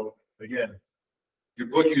 So again, your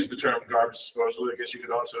book used the term garbage disposal. I guess you could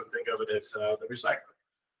also think of it as the recycler.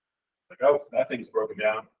 Like, oh, that thing's broken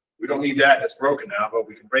down. We don't need that. It's broken now, but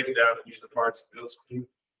we can break it down and use the parts to build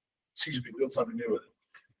something new with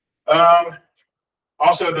it.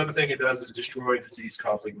 Also, another thing it does is destroy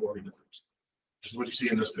disease-causing organisms, which is what you see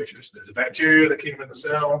in those pictures. There's a bacteria that came in the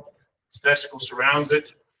cell, its testicle surrounds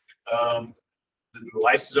it. The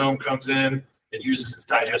lysosome comes in, it uses its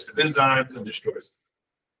digestive enzyme and destroys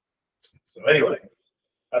it. So anyway,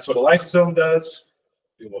 that's what a lysosome does.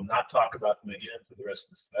 We will not talk about them again for the rest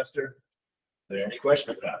of the semester. Are there any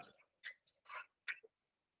questions about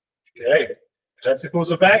it? Okay, testicles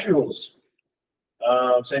and vacuoles.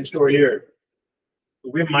 Same story here.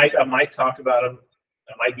 I might talk about them.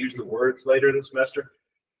 I might use the words later in the semester.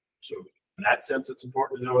 So in that sense, it's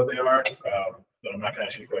important to know what they are, but I'm not going to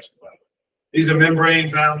ask you any questions about it. These are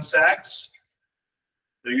membrane-bound sacs.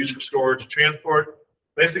 They're used for storage and transport.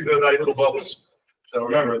 Basically, they're like little bubbles. So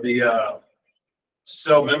remember, the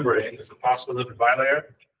cell membrane is a phospholipid bilayer,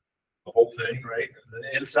 the whole thing, right? And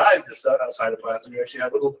then inside the cell, outside of plasma, you actually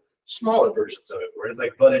have little smaller versions of it, where it's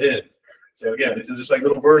like butted in. So again, these are just like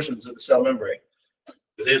little versions of the cell membrane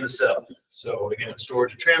within the cell. So again,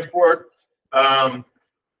 storage and transport.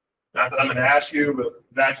 Not that I'm going to ask you,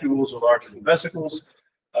 but vacuoles are larger than vesicles,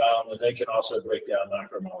 and they can also break down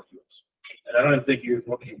macromolecules. And I don't even think you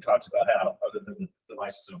talks about how, other than the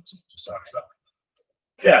lysosomes. Just talks about.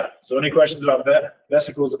 Yeah. So any questions about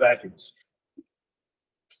vesicles or vacuoles?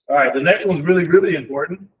 All right. The next one's really, really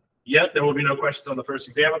important. Yet there will be no questions on the first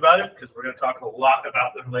exam about it because we're going to talk a lot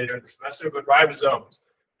about them later in the semester. But ribosomes,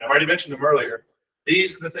 I already mentioned them earlier.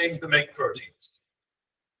 These are the things that make proteins.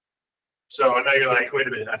 So I know you're like, wait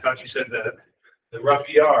a minute, I thought you said that the rough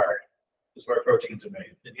ER is where proteins are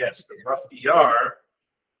made. And yes, the rough ER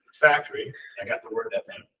factory, I got the word that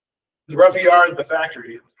time. The rough ER is the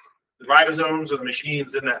factory. The ribosomes are the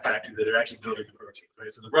machines in that factory that are actually building the protein.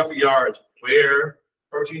 Right? So the rough ER is where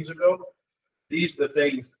proteins are built. These are the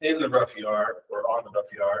things in the rough ER or on the rough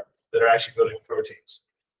ER that are actually building proteins.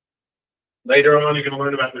 Later on, you're going to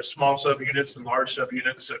learn about their small subunits and large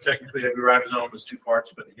subunits. So technically, every ribosome is two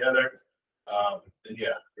parts put together. And yeah,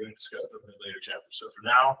 we're going to discuss them in a later chapter. So for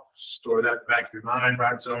now, store that in the back of your mind.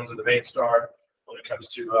 Ribosomes are the main star when it comes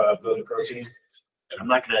to building proteins. And I'm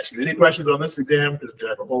not going to ask you any questions on this exam because we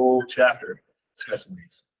have a whole chapter discussing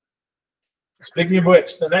these. Speaking of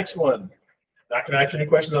which, the next one, not going to ask you any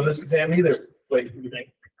questions on this exam either. Wait, what do you think?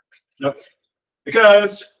 Nope.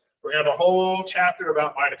 Because we're going to have a whole chapter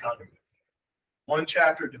about mitochondria. One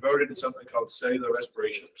chapter devoted to something called cellular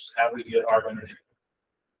respiration, which is how we get our energy.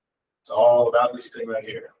 It's all about this thing right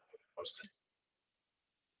here.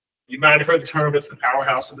 You might have heard the term, it's the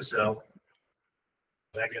powerhouse of the cell.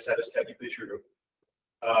 And I guess that is technically true.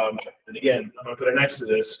 And again, I'm going to put it next to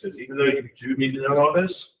this because even though you do need to know all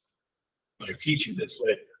this, I'm going to teach you this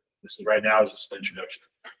later. This is right now is just an introduction.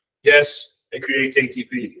 Yes, it creates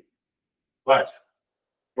ATP. But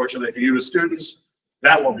fortunately for you as students,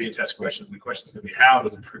 that won't be a test question. The question is going to be how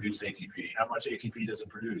does it produce ATP? How much ATP does it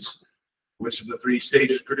produce? Which of the three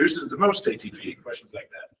stages produces the most ATP? Questions like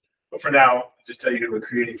that. But for now, I'll just tell you what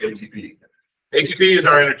creates ATP. ATP is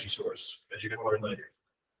our energy source, as you can learn later.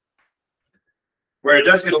 Where it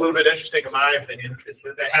does get a little bit interesting, in my opinion, is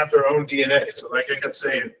that they have their own DNA. So like I kept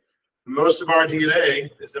saying, most of our DNA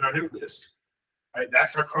is in our nucleus. Right?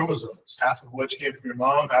 That's our chromosomes, half of which came from your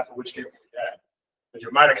mom, half of which came from your dad. But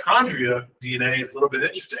your mitochondria DNA is a little bit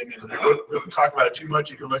interesting, and we don't talk about it too much.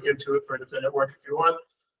 You can look into it for independent work if you want.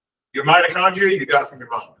 Your mitochondria, you got it from your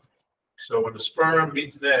mom. So when the sperm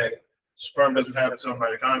meets the egg, sperm doesn't have its own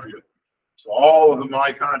mitochondria. So all of the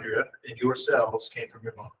mitochondria in your cells came from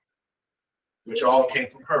your mom, which all came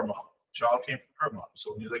from her mom, which all came from her mom.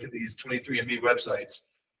 So when you look at these 23andMe websites,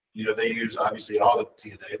 you know, they use obviously all the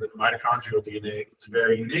DNA, but the mitochondrial DNA is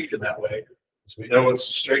very unique in that way. So we know it's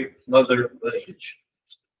straight mother lineage,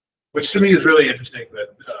 which to me is really interesting.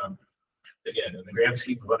 But again, in the grand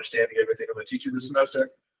scheme of understanding everything I'm going to teach you this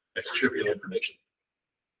semester, it's trivial information.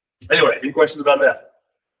 Anyway, any questions about that?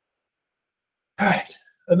 All right,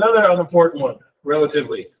 another unimportant one,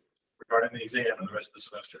 relatively, regarding the exam and the rest of the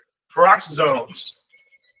semester. Peroxisomes.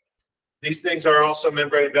 These things are also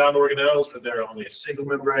membrane-bound organelles, but they're only a single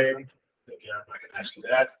membrane. Again, I'm not going to ask you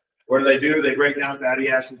that. What do? They break down fatty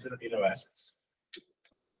acids and amino acids.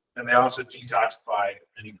 And they also detoxify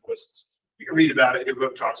any poisons. You can read about it. Your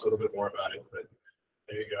book talks a little bit more about it, but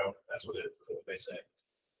there you go. That's what they say.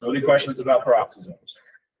 Any questions about peroxisomes?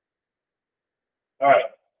 All right.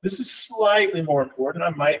 This is slightly more important. I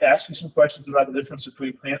might ask you some questions about the difference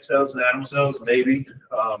between plant cells and animal cells, maybe.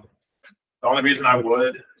 The only reason I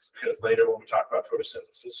would is because later when we talk about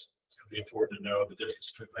photosynthesis, it's going to be important to know the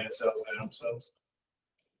difference between plant cells and animal cells.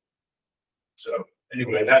 So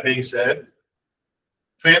anyway, that being said,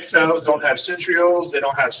 plant cells don't have centrioles, they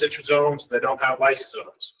don't have centrosomes, they don't have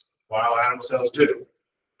lysosomes, while animal cells do.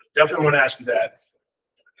 Definitely want to ask you that.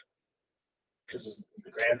 because in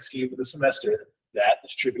the grand scheme of the semester, that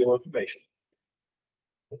is trivial information.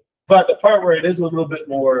 But the part where it is a little bit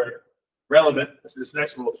more relevant is this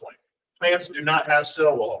next bullet point. Plants do not have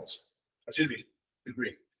cell walls. Excuse me, good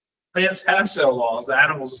grief. Plants have cell walls.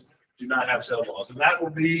 Animals do not have cell walls. And that will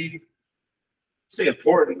be, say,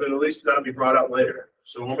 important, but at least that'll be brought up later.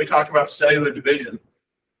 So when we talk about cellular division,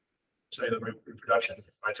 cellular reproduction,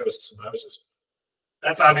 mitosis and meiosis,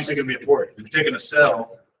 that's obviously going to be important. If you're taking a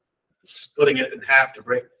cell, splitting it in half to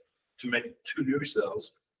make two new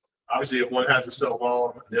cells, obviously if one has a cell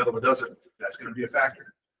wall and the other one doesn't, that's going to be a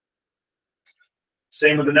factor.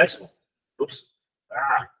 Same with the next one. Oops.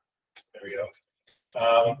 There we go.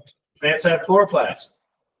 Plants have chloroplasts.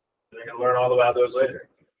 They're going to learn all about those later.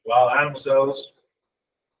 While animal cells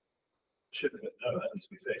shouldn't know that needs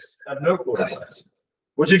to be fixed. Have no chloroplasts,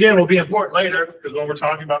 which again will be important later because when we're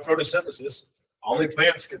talking about photosynthesis, only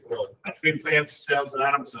plants can, well, between plant cells and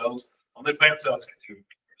animal cells, only plant cells can do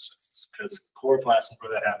photosynthesis because chloroplast is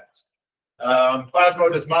where that happens.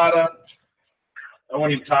 Plasmodesmata, I don't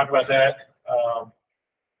want you to talk about that.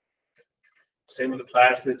 Same with the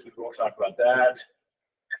plastids, we won't talk about that.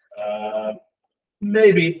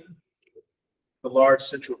 Maybe the large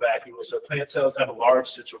central vacuole. So plant cells have a large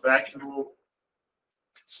central vacuole.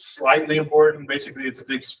 It's slightly important. Basically, it's a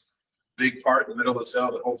big part in the middle of the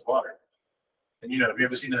cell that holds water. And you know, have you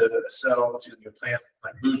ever seen a cell, excuse me, a plant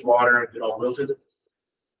like lose water and get all wilted?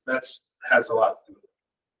 That's has a lot to do with it.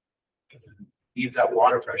 Because it needs that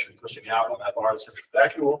water pressure pushing out on that large central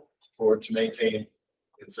vacuole for it to maintain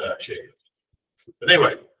its shape. But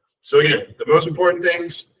anyway, so again, the most important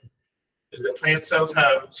things is that plant cells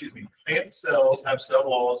have cell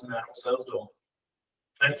walls and animal cells don't.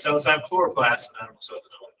 Plant cells have chloroplasts and animal cells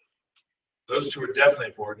don't. Those two are definitely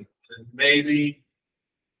important. And maybe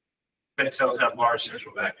plant cells have large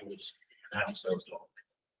central vacuoles and animal cells don't.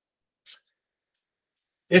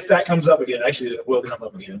 If that comes up again, actually it will come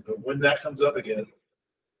up again, but when that comes up again,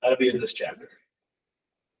 that'll be in this chapter.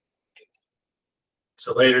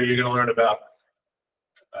 So later you're going to learn about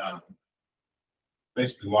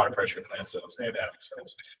basically water pressure in plant cells and animal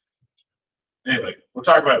cells. Anyway, we'll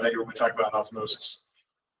talk about it later when we talk about osmosis.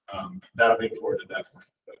 That'll be important at that point.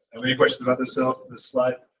 But any questions about this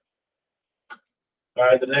slide? All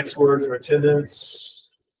right, the next word for attendance.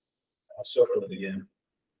 I'll circle it again.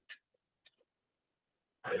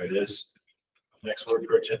 There it is. Next word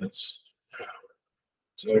for attendance.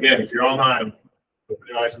 So again, if you're online, open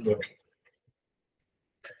your eyes and look.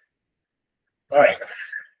 All right.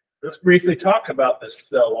 Let's briefly talk about this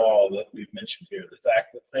cell wall that we've mentioned here. The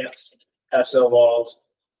fact that plants have cell walls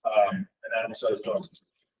and animal cells don't.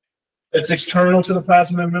 It's external to the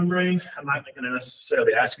plasma membrane. I'm not going to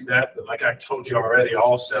necessarily ask you that, but like I told you already,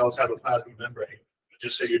 all cells have a plasma membrane. But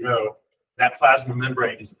just so you know, that plasma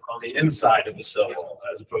membrane is on the inside of the cell wall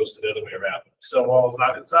as opposed to the other way around. The cell wall is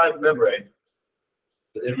not inside the membrane.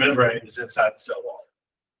 The membrane is inside the cell wall.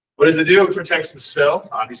 What does it do? It protects the cell,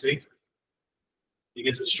 obviously. It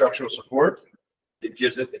gives it structural support. It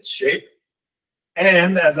gives it its shape.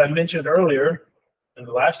 And as I mentioned earlier in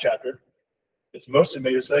the last chapter, it's mostly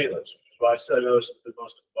made of cellulose, which is why cellulose is the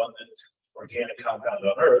most abundant organic compound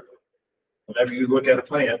on Earth. Whenever you look at a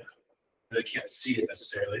plant, you can't see it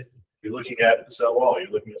necessarily. You're looking at the cell wall, you're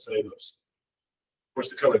looking at cellulose. Of course,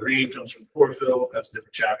 the color green comes from chlorophyll. That's a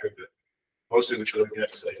different chapter, but mostly what you're looking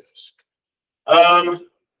at is cellulose.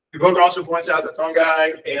 The book also points out that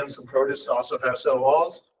fungi and some protists also have cell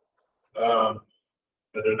walls, but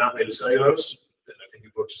they're not made of cellulose. And I think the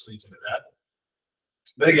book just leads into that.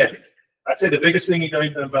 But again, I'd say the biggest thing you know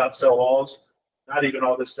about cell walls, not even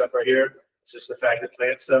all this stuff right here, it's just the fact that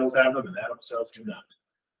plant cells have them and animal cells do not.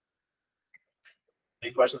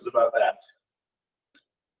 Any questions about that?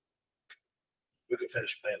 We can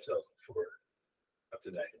finish plant cells before up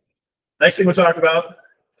today. Next thing we'll talk about,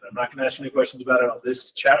 and I'm not going to ask you any questions about it on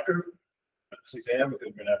this chapter, this exam, because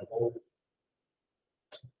we're going to have a whole.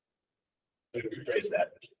 We can rephrase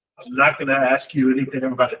that. I'm not going to ask you anything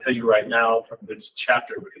I'm about to tell you right now from this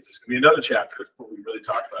chapter because there's going to be another chapter where we really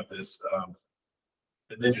talk about this,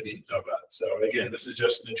 and then you need to know about it. So again, this is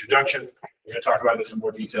just an introduction. We're going to talk about this in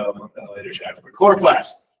more detail in a later chapter. But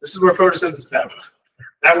chloroplast, this is where photosynthesis happens.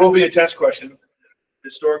 That will be a test question.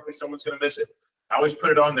 Historically, someone's going to miss it. I always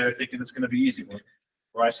put it on there thinking it's going to be easy one,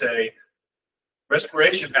 where I say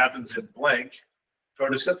respiration happens in blank,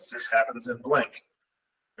 photosynthesis happens in blank.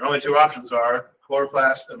 The only two options are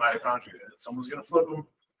chloroplast and mitochondria. And someone's going to flip them.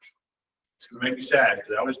 It's going to make me sad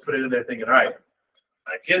because I always put it in there thinking, all right,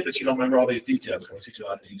 I get that you don't remember all these details. I'm going to teach you a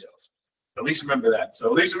lot of details. But at least remember that. So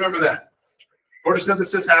at least remember that.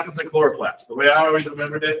 Photosynthesis happens in chloroplast. The way I always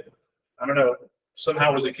remembered it, I don't know,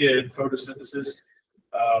 somehow as a kid, photosynthesis,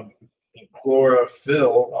 and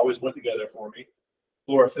chlorophyll always went together for me.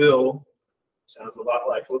 Chlorophyll sounds a lot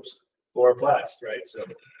like, whoops, chloroplast, right? So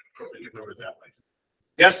hopefully you remember it that way.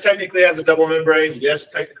 Yes, technically has a double membrane. Yes,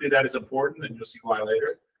 technically that is important, and you'll see why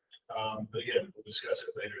later. But again, we'll discuss it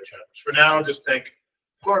later in chapters. For now, just think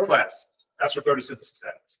chloroplast. That's where photosynthesis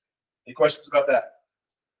happens. Any questions about that?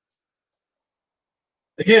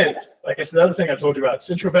 Again, like I said, another thing I told you about,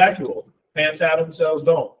 centrovacuole. Plants have them, cells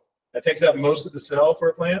don't. That takes up most of the cell for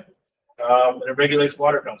a plant, and it regulates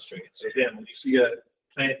water concentration. So again, when you see a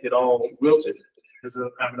plant get all wilted because it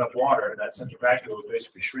doesn't have enough water, that centrovacuole is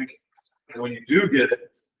basically shrinking. And when you do get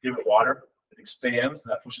it, give it water, it expands,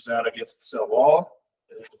 that pushes out against the cell wall,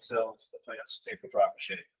 and then the plants take the proper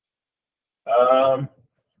shape.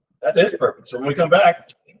 That is perfect. So when we come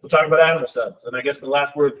back, we'll talk about animal cells. And I guess the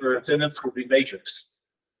last word for attendance will be matrix.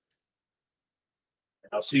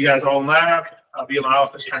 I'll see you guys all in lab. I'll be in my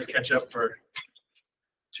office trying to catch up for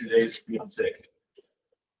 2 days of being sick.